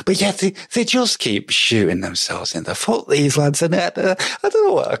 But yet they just keep shooting themselves in the foot, these lads, and I don't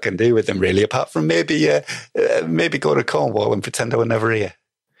know what I can do with them really, apart from maybe go to Cornwall and pretend I were never here.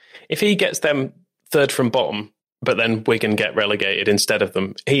 If he gets them third from bottom, but then Wigan get relegated instead of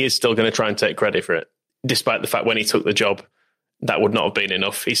them, he is still going to try and take credit for it, despite the fact when he took the job, that would not have been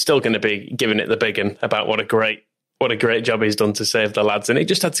enough. He's still going to be giving it the big one about what a great job he's done to save the lads, and it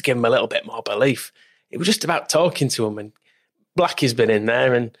just had to give him a little bit more belief. It was just about talking to him, and Blackie's been in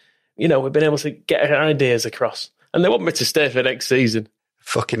there, and we've been able to get our ideas across, and they want me to stay for next season.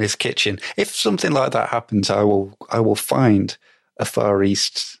 Fucking his kitchen. If something like that happens, I will find a Far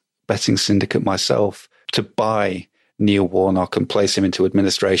East betting syndicate myself to buy Neil Warnock and place him into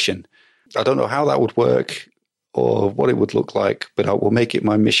administration. I don't know how that would work or what it would look like, but I will make it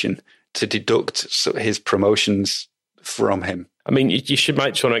my mission to deduct his promotions from him. I mean, you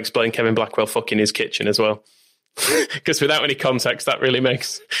might just want to explain Kevin Blackwell fucking his kitchen as well. Because without any context, that really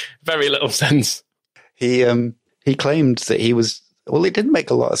makes very little sense. He claimed that he was... Well, it didn't make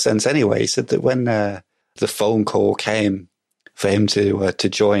a lot of sense anyway. He said that when the phone call came for him to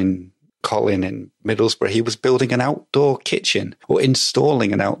join Colin in Middlesbrough, he was building an outdoor kitchen, or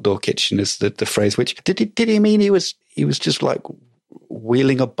installing an outdoor kitchen is the phrase. Which did he mean he was just like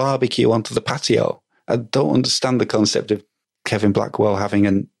wheeling a barbecue onto the patio? I don't understand the concept of Kevin Blackwell having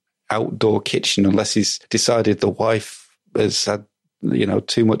an outdoor kitchen unless he's decided the wife has had,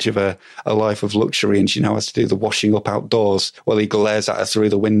 too much of a life of luxury and she now has to do the washing up outdoors while he glares at her through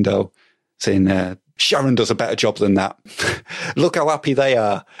the window saying, Sharon does a better job than that. Look how happy they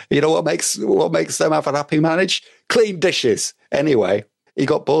are. You know what makes them have a happy marriage? Clean dishes. Anyway, he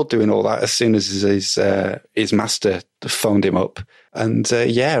got bored doing all that as soon as his master phoned him up. And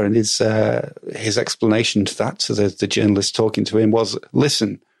his explanation to that, to the journalist talking to him, was,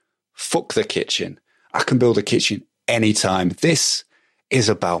 listen, fuck the kitchen. I can build a kitchen anytime. This is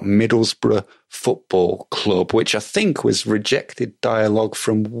about Middlesbrough Football Club, which I think was rejected dialogue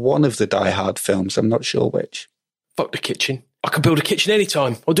from one of the Die Hard films. I'm not sure which. Fuck the kitchen. I can build a kitchen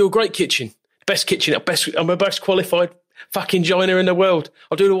anytime. I'll do a great kitchen. Best kitchen. I'm the best qualified fucking joiner in the world.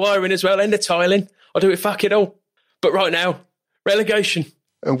 I'll do the wiring as well and the tiling. I'll do it fucking all. But right now, relegation.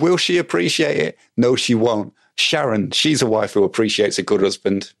 And will she appreciate it? No, she won't. Sharon, she's a wife who appreciates a good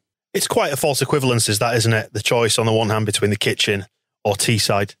husband. It's quite a false equivalence, is that, isn't it? The choice on the one hand between the kitchen or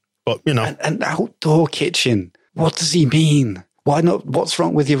Teesside. But, An outdoor kitchen. What does he mean? Why not? What's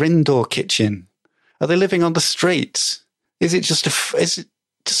wrong with your indoor kitchen? Are they living on the streets? Is it just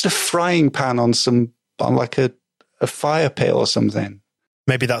a frying pan on like a fire pit or something?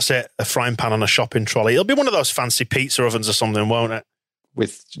 Maybe that's it. A frying pan on a shopping trolley. It'll be one of those fancy pizza ovens or something, won't it?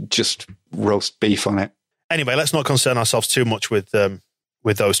 With just roast beef on it. Anyway, let's not concern ourselves too much with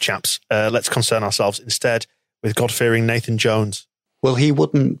those chaps. Let's concern ourselves instead with God-fearing Nathan Jones. Well, he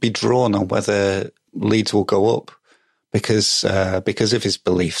wouldn't be drawn on whether Leeds will go up because of his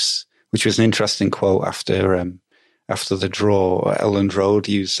beliefs, which was an interesting quote after the draw. Elland Road,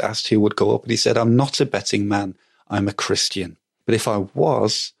 he was asked who would go up, and he said, I'm not a betting man, I'm a Christian. But if I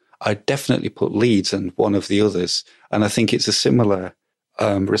was, I'd definitely put Leeds and one of the others. And I think it's a similar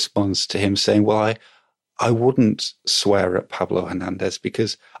response to him saying, well, I wouldn't swear at Pablo Hernandez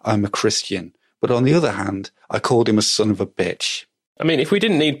because I'm a Christian. But on the other hand, I called him a son of a bitch. I mean, if we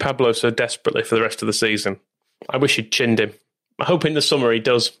didn't need Pablo so desperately for the rest of the season, I wish he'd chinned him. I hope in the summer he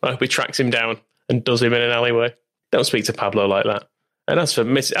does. I hope he tracks him down and does him in an alleyway. Don't speak to Pablo like that. And as for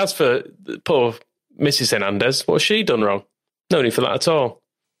poor Mrs. Hernandez, what's she done wrong? No need for that at all.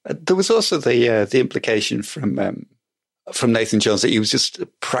 There was also the implication from Nathan Jones that he was just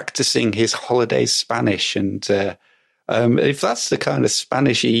practicing his holiday Spanish. And if that's the kind of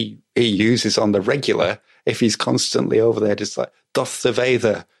Spanish he uses on the regular, if he's constantly over there just like, doth the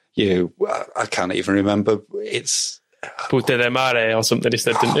Vader, I can't even remember. It's... Puta de mare or something he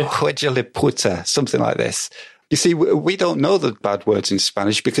said, didn't he? Huejale puta, something like this. You see, we don't know the bad words in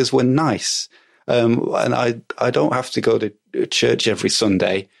Spanish because we're nice. And I don't have to go to church every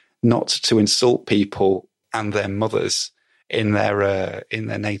Sunday not to insult people and their mothers in their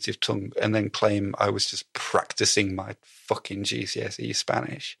native tongue and then claim I was just practicing my fucking GCSE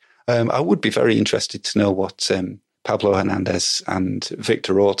Spanish. I would be very interested to know what Pablo Hernandez and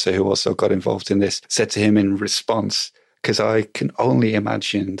Victor Orta, who also got involved in this, said to him in response, because I can only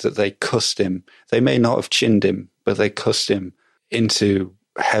imagine that they cussed him. They may not have chinned him, but they cussed him into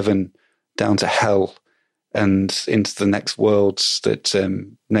heaven, down to hell, and into the next worlds that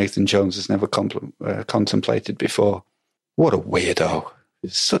Nathan Jones has never contemplated before. What a weirdo.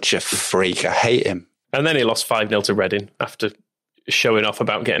 Such a freak. I hate him. And then he lost 5-0 to Reading after showing off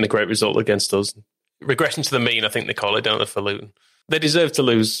about getting a great result against us. Regression to the mean, I think they call it, don't they, for Luton? They deserved to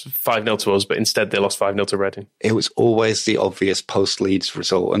lose 5-0 to us, but instead they lost 5-0 to Reading. It was always the obvious post-Leeds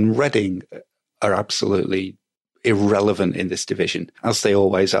result, and Reading are absolutely irrelevant in this division, as they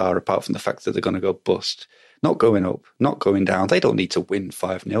always are, apart from the fact that they're going to go bust. Not going up, not going down. They don't need to win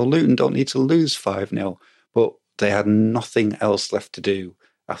 5-0. Luton don't need to lose 5-0, but they had nothing else left to do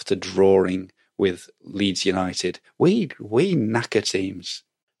after drawing with Leeds United. We knacker teams.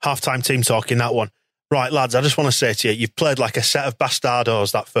 Half-time team talk in that one. Right, lads, I just want to say to you, you've played like a set of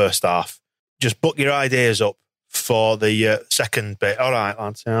bastardos that first half. Just book your ideas up for the second bit. All right,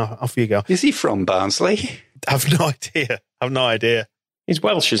 lads, off you go. Is he from Barnsley? I've no idea. I've no idea. He's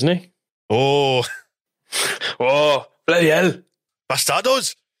Welsh, isn't he? Oh. Oh, bloody hell.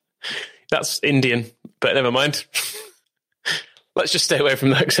 Bastardos. That's Indian, but never mind. Let's just stay away from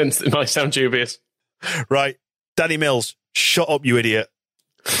that since it might sound dubious. Right. Danny Mills, shut up, you idiot.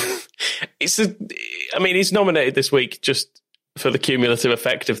 He's nominated this week just for the cumulative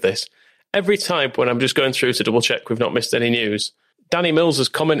effect of this. Every time when I'm just going through to double check we've not missed any news, Danny Mills has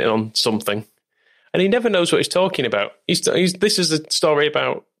commented on something, and he never knows what he's talking about. This is a story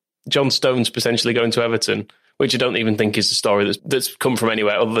about John Stones potentially going to Everton, which I don't even think is a story that's come from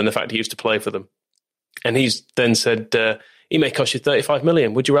anywhere other than the fact he used to play for them. And he's then said, he may cost you 35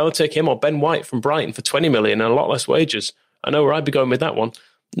 million. Would you rather take him or Ben White from Brighton for 20 million and a lot less wages? I know where I'd be going with that one.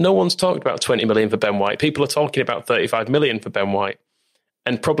 No one's talked about 20 million for Ben White. People are talking about 35 million for Ben White,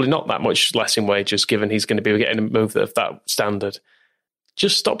 and probably not that much less in wages, given he's going to be getting a move of that standard.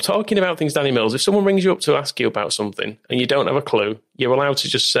 Just stop talking about things, Danny Mills. If someone rings you up to ask you about something and you don't have a clue, you're allowed to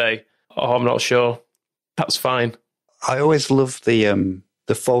just say, "Oh, I'm not sure." That's fine. I always love the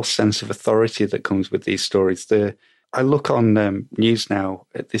false sense of authority that comes with these stories. I look on news now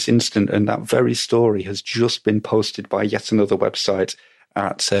at this instant, and that very story has just been posted by yet another website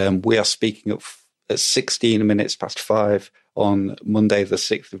at we are speaking at 16 minutes past 5 on Monday, the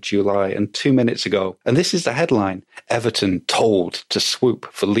 6th of July, and 2 minutes ago. And this is the headline: Everton told to swoop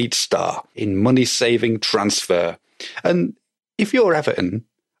for lead star in money-saving transfer. And if you're Everton,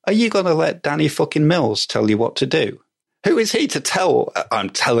 are you going to let Danny fucking Mills tell you what to do? Who is he to tell? I'm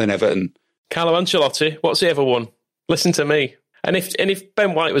telling Everton. Carlo Ancelotti, what's he ever won? Listen to me. And if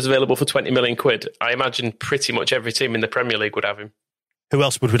Ben White was available for 20 million quid, I imagine pretty much every team in the Premier League would have him. Who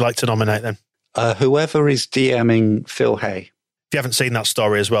else would we like to nominate then? Whoever is DMing Phil Hay. If you haven't seen that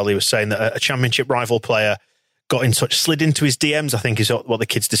story as well, he was saying that a championship rival player got in touch, slid into his DMs, I think is what the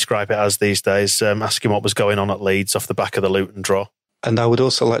kids describe it as these days, asking what was going on at Leeds off the back of the Luton draw. And I would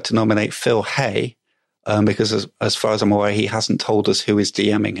also like to nominate Phil Hay, because as far as I'm aware, he hasn't told us who is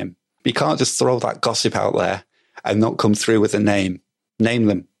DMing him. You can't just throw that gossip out there and not come through with a name. Name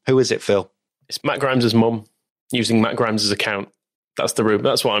them. Who is it, Phil? It's Matt Grimes' mum, using Matt Grimes' account. That's the route.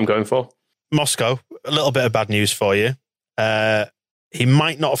 That's what I'm going for. Moscow, a little bit of bad news for you. He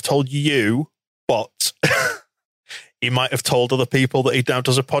might not have told you, but he might have told other people that he now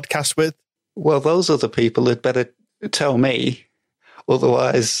does a podcast with. Well, those other people had better tell me.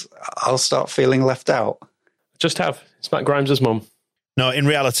 Otherwise, I'll start feeling left out. Just have. It's Matt Grimes' mum. No, in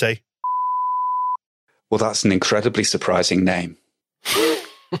reality. Well, that's an incredibly surprising name.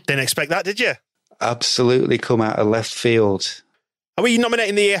 Didn't expect that, did you? Absolutely come out of left field. Are we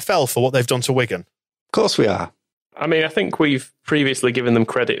nominating the EFL for what they've done to Wigan? Of course we are. I mean, I think we've previously given them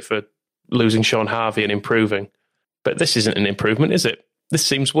credit for losing Sean Harvey and improving. But this isn't an improvement, is it? This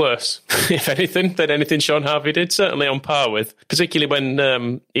seems worse, if anything, than anything Sean Harvey did. Certainly on par with, particularly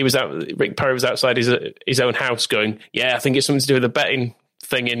when Rick Perry was outside his own house going, "Yeah, I think it's something to do with the betting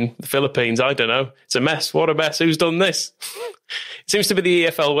thing in the Philippines. I don't know. It's a mess. What a mess. Who's done this?" It seems to be the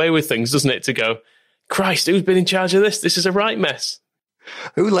EFL way with things, doesn't it? To go, Christ, who's been in charge of this? This is a right mess.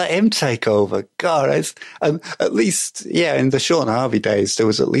 Who let him take over? God, at least, in the Sean Harvey days, there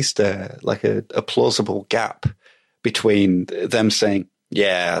was at least a plausible gap between them saying,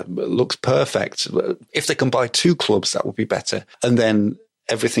 "Yeah, looks perfect. If they can buy 2 clubs, that would be better." And then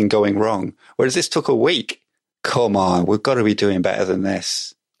everything going wrong. Whereas this took a week. Come on, we've got to be doing better than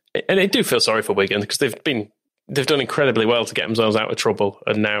this. And I do feel sorry for Wigan because they've done incredibly well to get themselves out of trouble,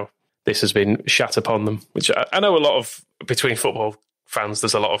 and now this has been shat upon them. Which I know a lot of, between football fans,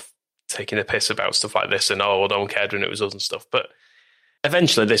 there's a lot of taking the piss about stuff like this, and no one cared when it was us and stuff. But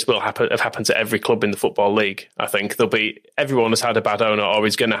eventually, this will have happened to every club in the Football League. I think everyone has had a bad owner or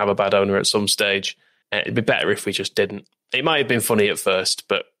is going to have a bad owner at some stage. It'd be better if we just didn't. It might have been funny at first,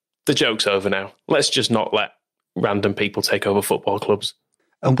 but the joke's over now. Let's just not let random people take over football clubs.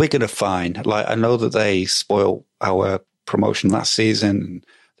 And we're going to find, I know that they spoiled our promotion last season and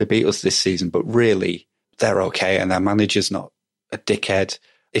they beat us this season, but really they're okay and their manager's not a dickhead.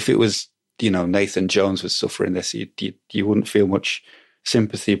 If it was, Nathan Jones was suffering this, you wouldn't feel much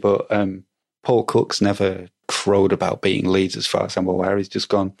sympathy, but Paul Cook's never crowed about beating Leeds as far as I'm aware. He's just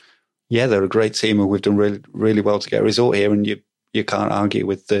gone, yeah, they're a great team and we've done really, really well to get a result here, and you can't argue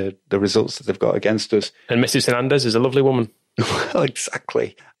with the results that they've got against us. And Mrs. Hernandez is a lovely woman. Well,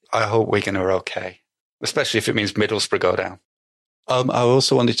 exactly. I hope Wigan are okay, especially if it means Middlesbrough go down. I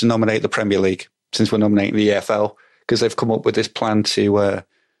also wanted to nominate the Premier League, since we're nominating the EFL, because they've come up with this plan to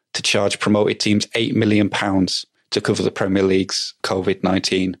charge promoted teams £8 million to cover the Premier League's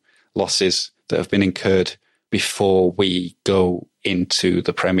COVID-19 losses that have been incurred before we go into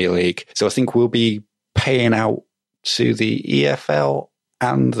the Premier League. So I think we'll be paying out to the EFL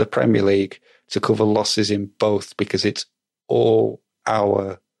and the Premier League to cover losses in both because it's all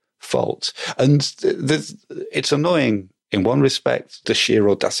our fault. And it's annoying in one respect, the sheer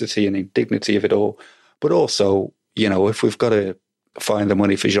audacity and indignity of it all, but also, if we've got to find the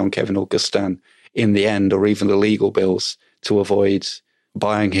money for Jean-Kevin Augustin in the end, or even the legal bills to avoid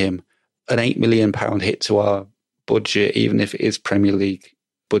buying him, an £8 million hit to our budget, even if it is Premier League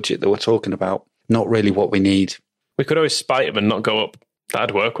budget that we're talking about, not really what we need. We could always spite him and not go up.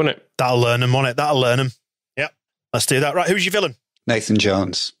 That'd work, wouldn't it? That'll learn him, won't it? That'll learn him. Yep. Let's do that. Right, who's your villain? Nathan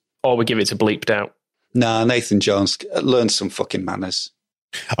Jones. Or we give it to Bleeped Out. Nah, Nathan Jones. Learn some fucking manners.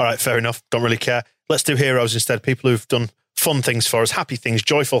 All right, fair enough. Don't really care. Let's do heroes instead. People who've done fun things for us, happy things,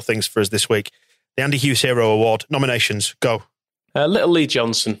 joyful things for us this week. The Andy Hughes Hero Award. Nominations, go. Little Lee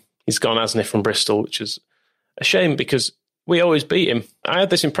Johnson. He's gone, hasn't he, from Bristol, which is a shame because we always beat him. I had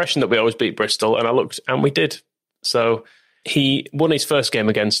this impression that we always beat Bristol, and I looked, and we did. So he won his first game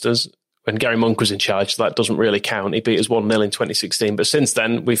against us when Gary Monk was in charge, so that doesn't really count. He beat us 1-0 in 2016. But since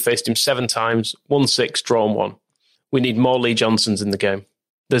then, we've faced him 7 times, won 6, drawn 1. We need more Lee Johnsons in the game.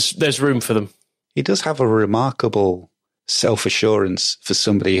 There's room for them. He does have a remarkable self-assurance for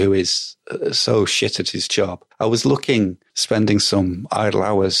somebody who is so shit at his job. I was spending some idle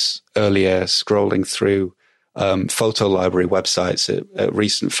hours earlier, scrolling through photo library websites at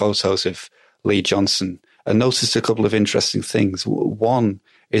recent photos of Lee Johnson, and noticed a couple of interesting things. One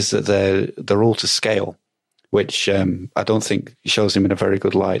is that they're all to scale, which I don't think shows him in a very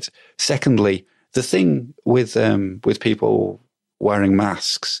good light. Secondly, the thing with people wearing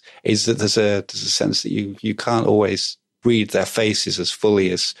masks is that there's a sense that you can't always read their faces as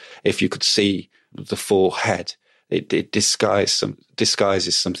fully as if you could see the full head. It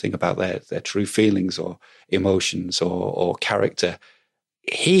disguises something about their true feelings or emotions or character.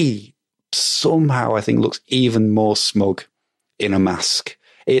 He somehow, I think, looks even more smug in a mask.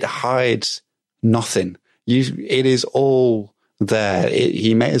 It hides nothing. It is all there.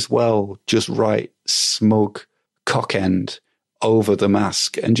 He may as well just write smug cockend over the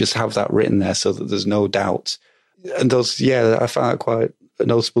mask and just have that written there so that there's no doubt. And I found it quite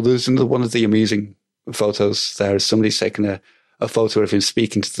noticeable. There's one of the amusing photos there. Somebody's taken a photo of him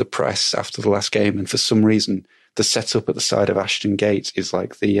speaking to the press after the last game, and for some reason, the setup at the side of Ashton Gate is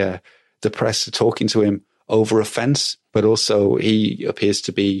like the press are talking to him over a fence, but also he appears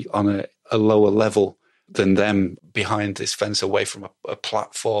to be on a lower level than them behind this fence, away from a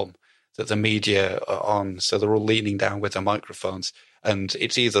platform that the media are on. So they're all leaning down with their microphones. And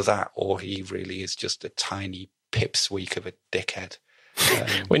it's either that or he really is just a tiny pipsqueak of a dickhead.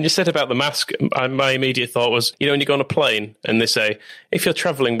 When you said about the mask, my immediate thought was, when you go on a plane and they say, if you're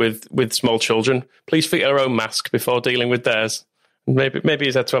travelling with small children, please fit your own mask before dealing with theirs. Maybe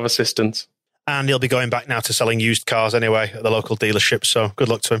he's had to have assistance. And he'll be going back now to selling used cars anyway at the local dealership, so good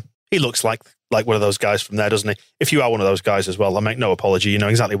luck to him. He looks like one of those guys from there, doesn't he? If you are one of those guys as well, I make no apology. You know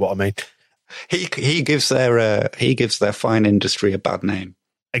exactly what I mean. He gives their fine industry a bad name.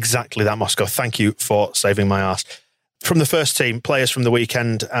 Exactly that, Moscow. Thank you for saving my arse. From the first team, players from the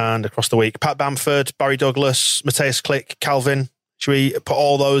weekend and across the week: Pat Bamford, Barry Douglas, Matthias Klick, Calvin. Should we put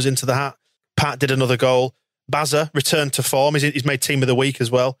all those into the hat? Pat did another goal. Bazza returned to form. He's made team of the week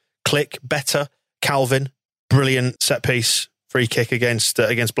as well. Klick, better. Calvin, brilliant set piece. Free kick against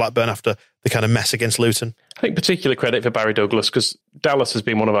Blackburn after the kind of mess against Luton. I think particular credit for Barry Douglas because Dallas has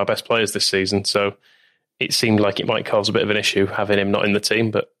been one of our best players this season, so it seemed like it might cause a bit of an issue having him not in the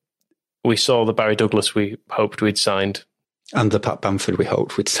team, but we saw the Barry Douglas we hoped we'd signed. And the Pat Bamford we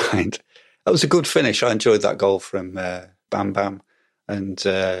hoped we'd signed. That was a good finish. I enjoyed that goal from Bam Bam, and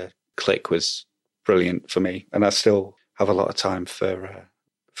Klick was brilliant for me, and I still have a lot of time for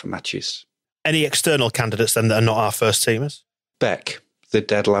Matthews. Any external candidates then that are not our first teamers? Beck, the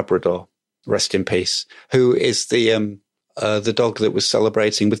dead Labrador, rest in peace, who is the dog that was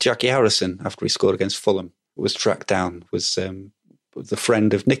celebrating with Jackie Harrison after he scored against Fulham, was tracked down, was the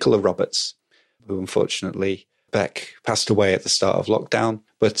friend of Nicola Roberts, who unfortunately Beck passed away at the start of lockdown.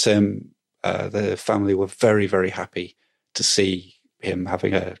 But the family were very, very happy to see him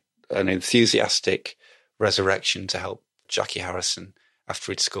having an enthusiastic resurrection to help Jackie Harrison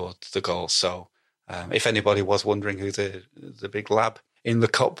after he'd scored the goal. So if anybody was wondering who the big lab in the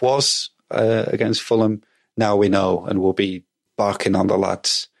Cup was against Fulham, now we know, and we'll be barking on the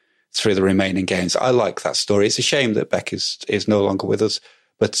lads through the remaining games. I like that story. It's a shame that Beck is no longer with us,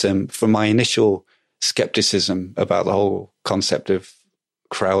 but from my initial scepticism about the whole concept of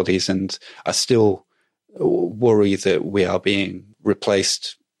crowdies, and I still worry that we are being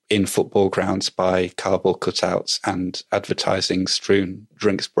replaced in football grounds by cardboard cutouts and advertising strewn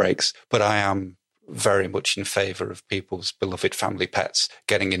drinks breaks. But I am very much in favour of people's beloved family pets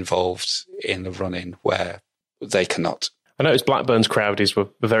getting involved in the run-in where they cannot. I noticed Blackburn's crowdies were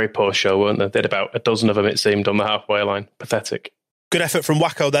a very poor show, weren't they? They had about a dozen of them, it seemed, on the halfway line. Pathetic. Good effort from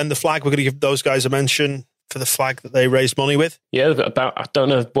Wacko then. The flag, we're going to give those guys a mention for the flag that they raised money with. Yeah, they've got about, I don't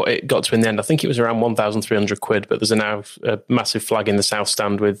know what it got to in the end. I think it was around 1,300 quid, but there's now a massive flag in the South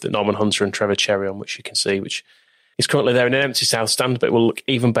Stand with Norman Hunter and Trevor Cherry on, which you can see, which is currently there in an empty South Stand, but it will look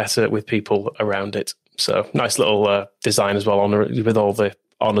even better with people around it. So nice little design as well, with all the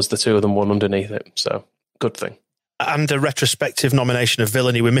honours the two of them won underneath it. So good thing. And a retrospective nomination of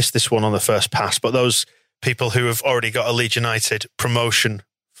villainy. We missed this one on the first pass, but those people who have already got a Leeds United promotion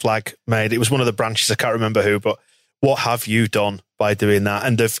flag made, it was one of the branches, I can't remember who, but what have you done by doing that?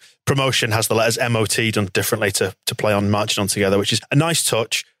 And the promotion has the letters MOT done differently to play on, marching on together, which is a nice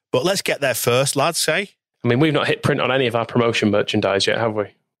touch. But let's get there first, lads, say. I mean, we've not hit print on any of our promotion merchandise yet, have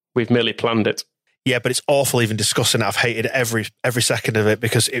we? We've merely planned it. Yeah, but it's awful even discussing it. I've hated every second of it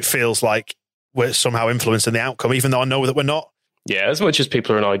because it feels like we're somehow influencing the outcome, even though I know that we're not. Yeah, as much as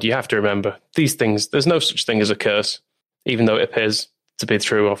people are annoyed, you have to remember these things. There's no such thing as a curse, even though it appears to be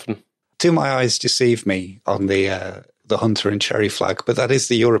true often. Do my eyes deceive me on the Hunter and Cherry flag? But that is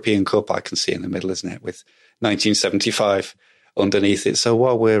the European Cup I can see in the middle, isn't it? With 1975 underneath it. So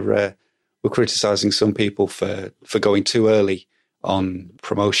while we're criticising some people for going too early on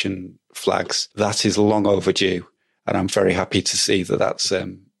promotion flags, that is long overdue, and I'm very happy to see that that's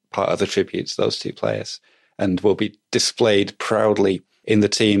part of the tribute to those two players, and will be displayed proudly in the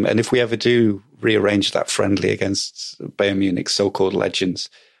team. And if we ever do rearrange that friendly against Bayern Munich's so-called legends,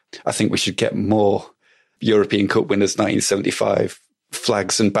 I think we should get more European Cup winners 1975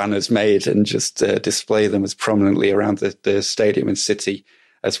 flags and banners made and just display them as prominently around the stadium and city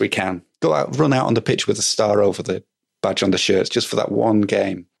as we can. Go out, run out on the pitch with a star over the badge on the shirts just for that one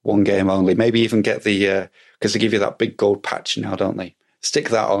game only. Maybe even get the, because they give you that big gold patch now, don't they? Stick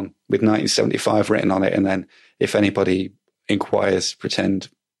that on with 1975 written on it, and then if anybody inquires, pretend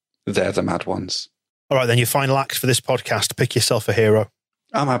they're the mad ones. All right, then your final act for this podcast, pick yourself a hero.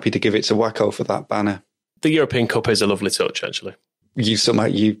 I'm happy to give it to Wacko for that banner. The European Cup is a lovely touch, actually. You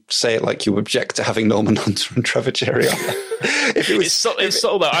say it like you object to having Norman Hunter and Trevor Cherry on there. It's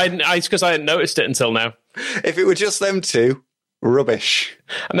subtle though. It's because I hadn't noticed it until now. If it were just them two, rubbish.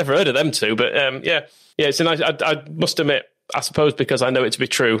 I never heard of them two, but yeah, it's a nice. I must admit, I suppose because I know it to be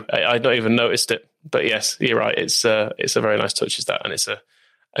true, I'd not even noticed it. But yes, you're right. It's a very nice touch, is that, and it's a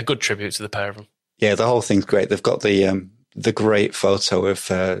good tribute to the pair of them. Yeah, the whole thing's great. They've got the great photo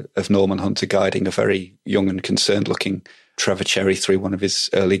of Norman Hunter guiding a very young and concerned looking Trevor Cherry through one of his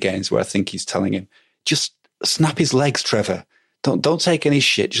early games, where I think he's telling him, just snap his legs, Trevor. Don't take any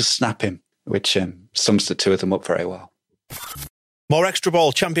shit, just snap him, which sums the two of them up very well. More Extra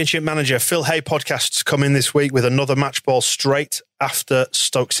Ball Championship manager Phil Hay podcasts come in this week with another match ball straight after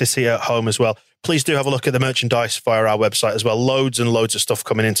Stoke City at home as well. Please do have a look at the merchandise via our website as well. Loads and loads of stuff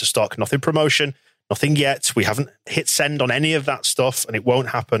coming into stock. Nothing promotion, nothing yet. We haven't hit send on any of that stuff, and it won't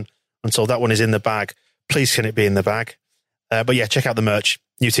happen until that one is in the bag. Please can it be in the bag? But yeah, check out the merch.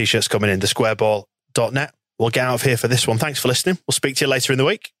 New t-shirts coming in, thesquareball.net. We'll get out of here for this one. Thanks for listening. We'll speak to you later in the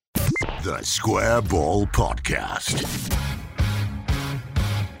week. The Square Ball Podcast.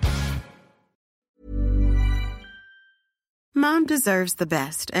 Mom deserves the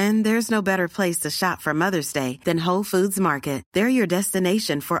best, and there's no better place to shop for Mother's Day than Whole Foods Market. They're your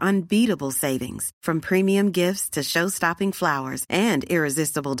destination for unbeatable savings, from premium gifts to show-stopping flowers and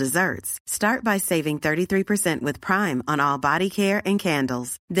irresistible desserts. Start by saving 33% with Prime on all body care and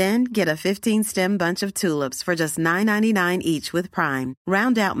candles. Then get a 15-stem bunch of tulips for just $9.99 each with Prime.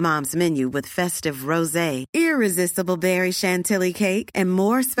 Round out Mom's menu with festive rosé, irresistible berry chantilly cake, and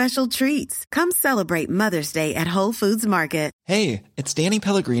more special treats. Come celebrate Mother's Day at Whole Foods Market. Hey, it's Danny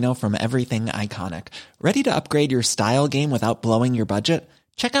Pellegrino from Everything Iconic. Ready to upgrade your style game without blowing your budget?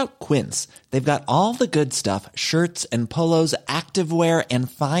 Check out Quince. They've got all the good stuff, shirts and polos, activewear, and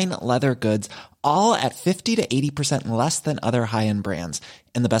fine leather goods, all at 50 to 80% less than other high-end brands.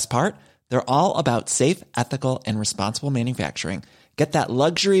 And the best part? They're all about safe, ethical, and responsible manufacturing. Get that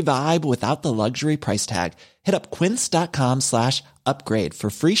luxury vibe without the luxury price tag. Hit up quince.com/upgrade for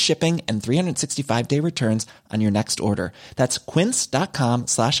free shipping and 365-day returns on your next order. That's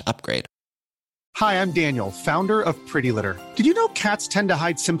quince.com/upgrade. Hi, I'm Daniel, founder of Pretty Litter. Did you know cats tend to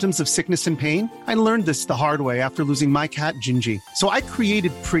hide symptoms of sickness and pain? I learned this the hard way after losing my cat, Gingy. So I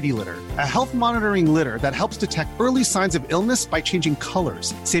created Pretty Litter, a health monitoring litter that helps detect early signs of illness by changing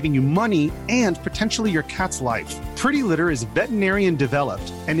colors, saving you money and potentially your cat's life. Pretty Litter is veterinarian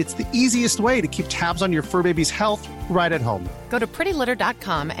developed, and it's the easiest way to keep tabs on your fur baby's health right at home. Go to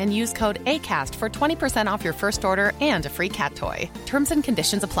prettylitter.com and use code ACAST for 20% off your first order and a free cat toy. Terms and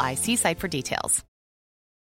conditions apply. See site for details.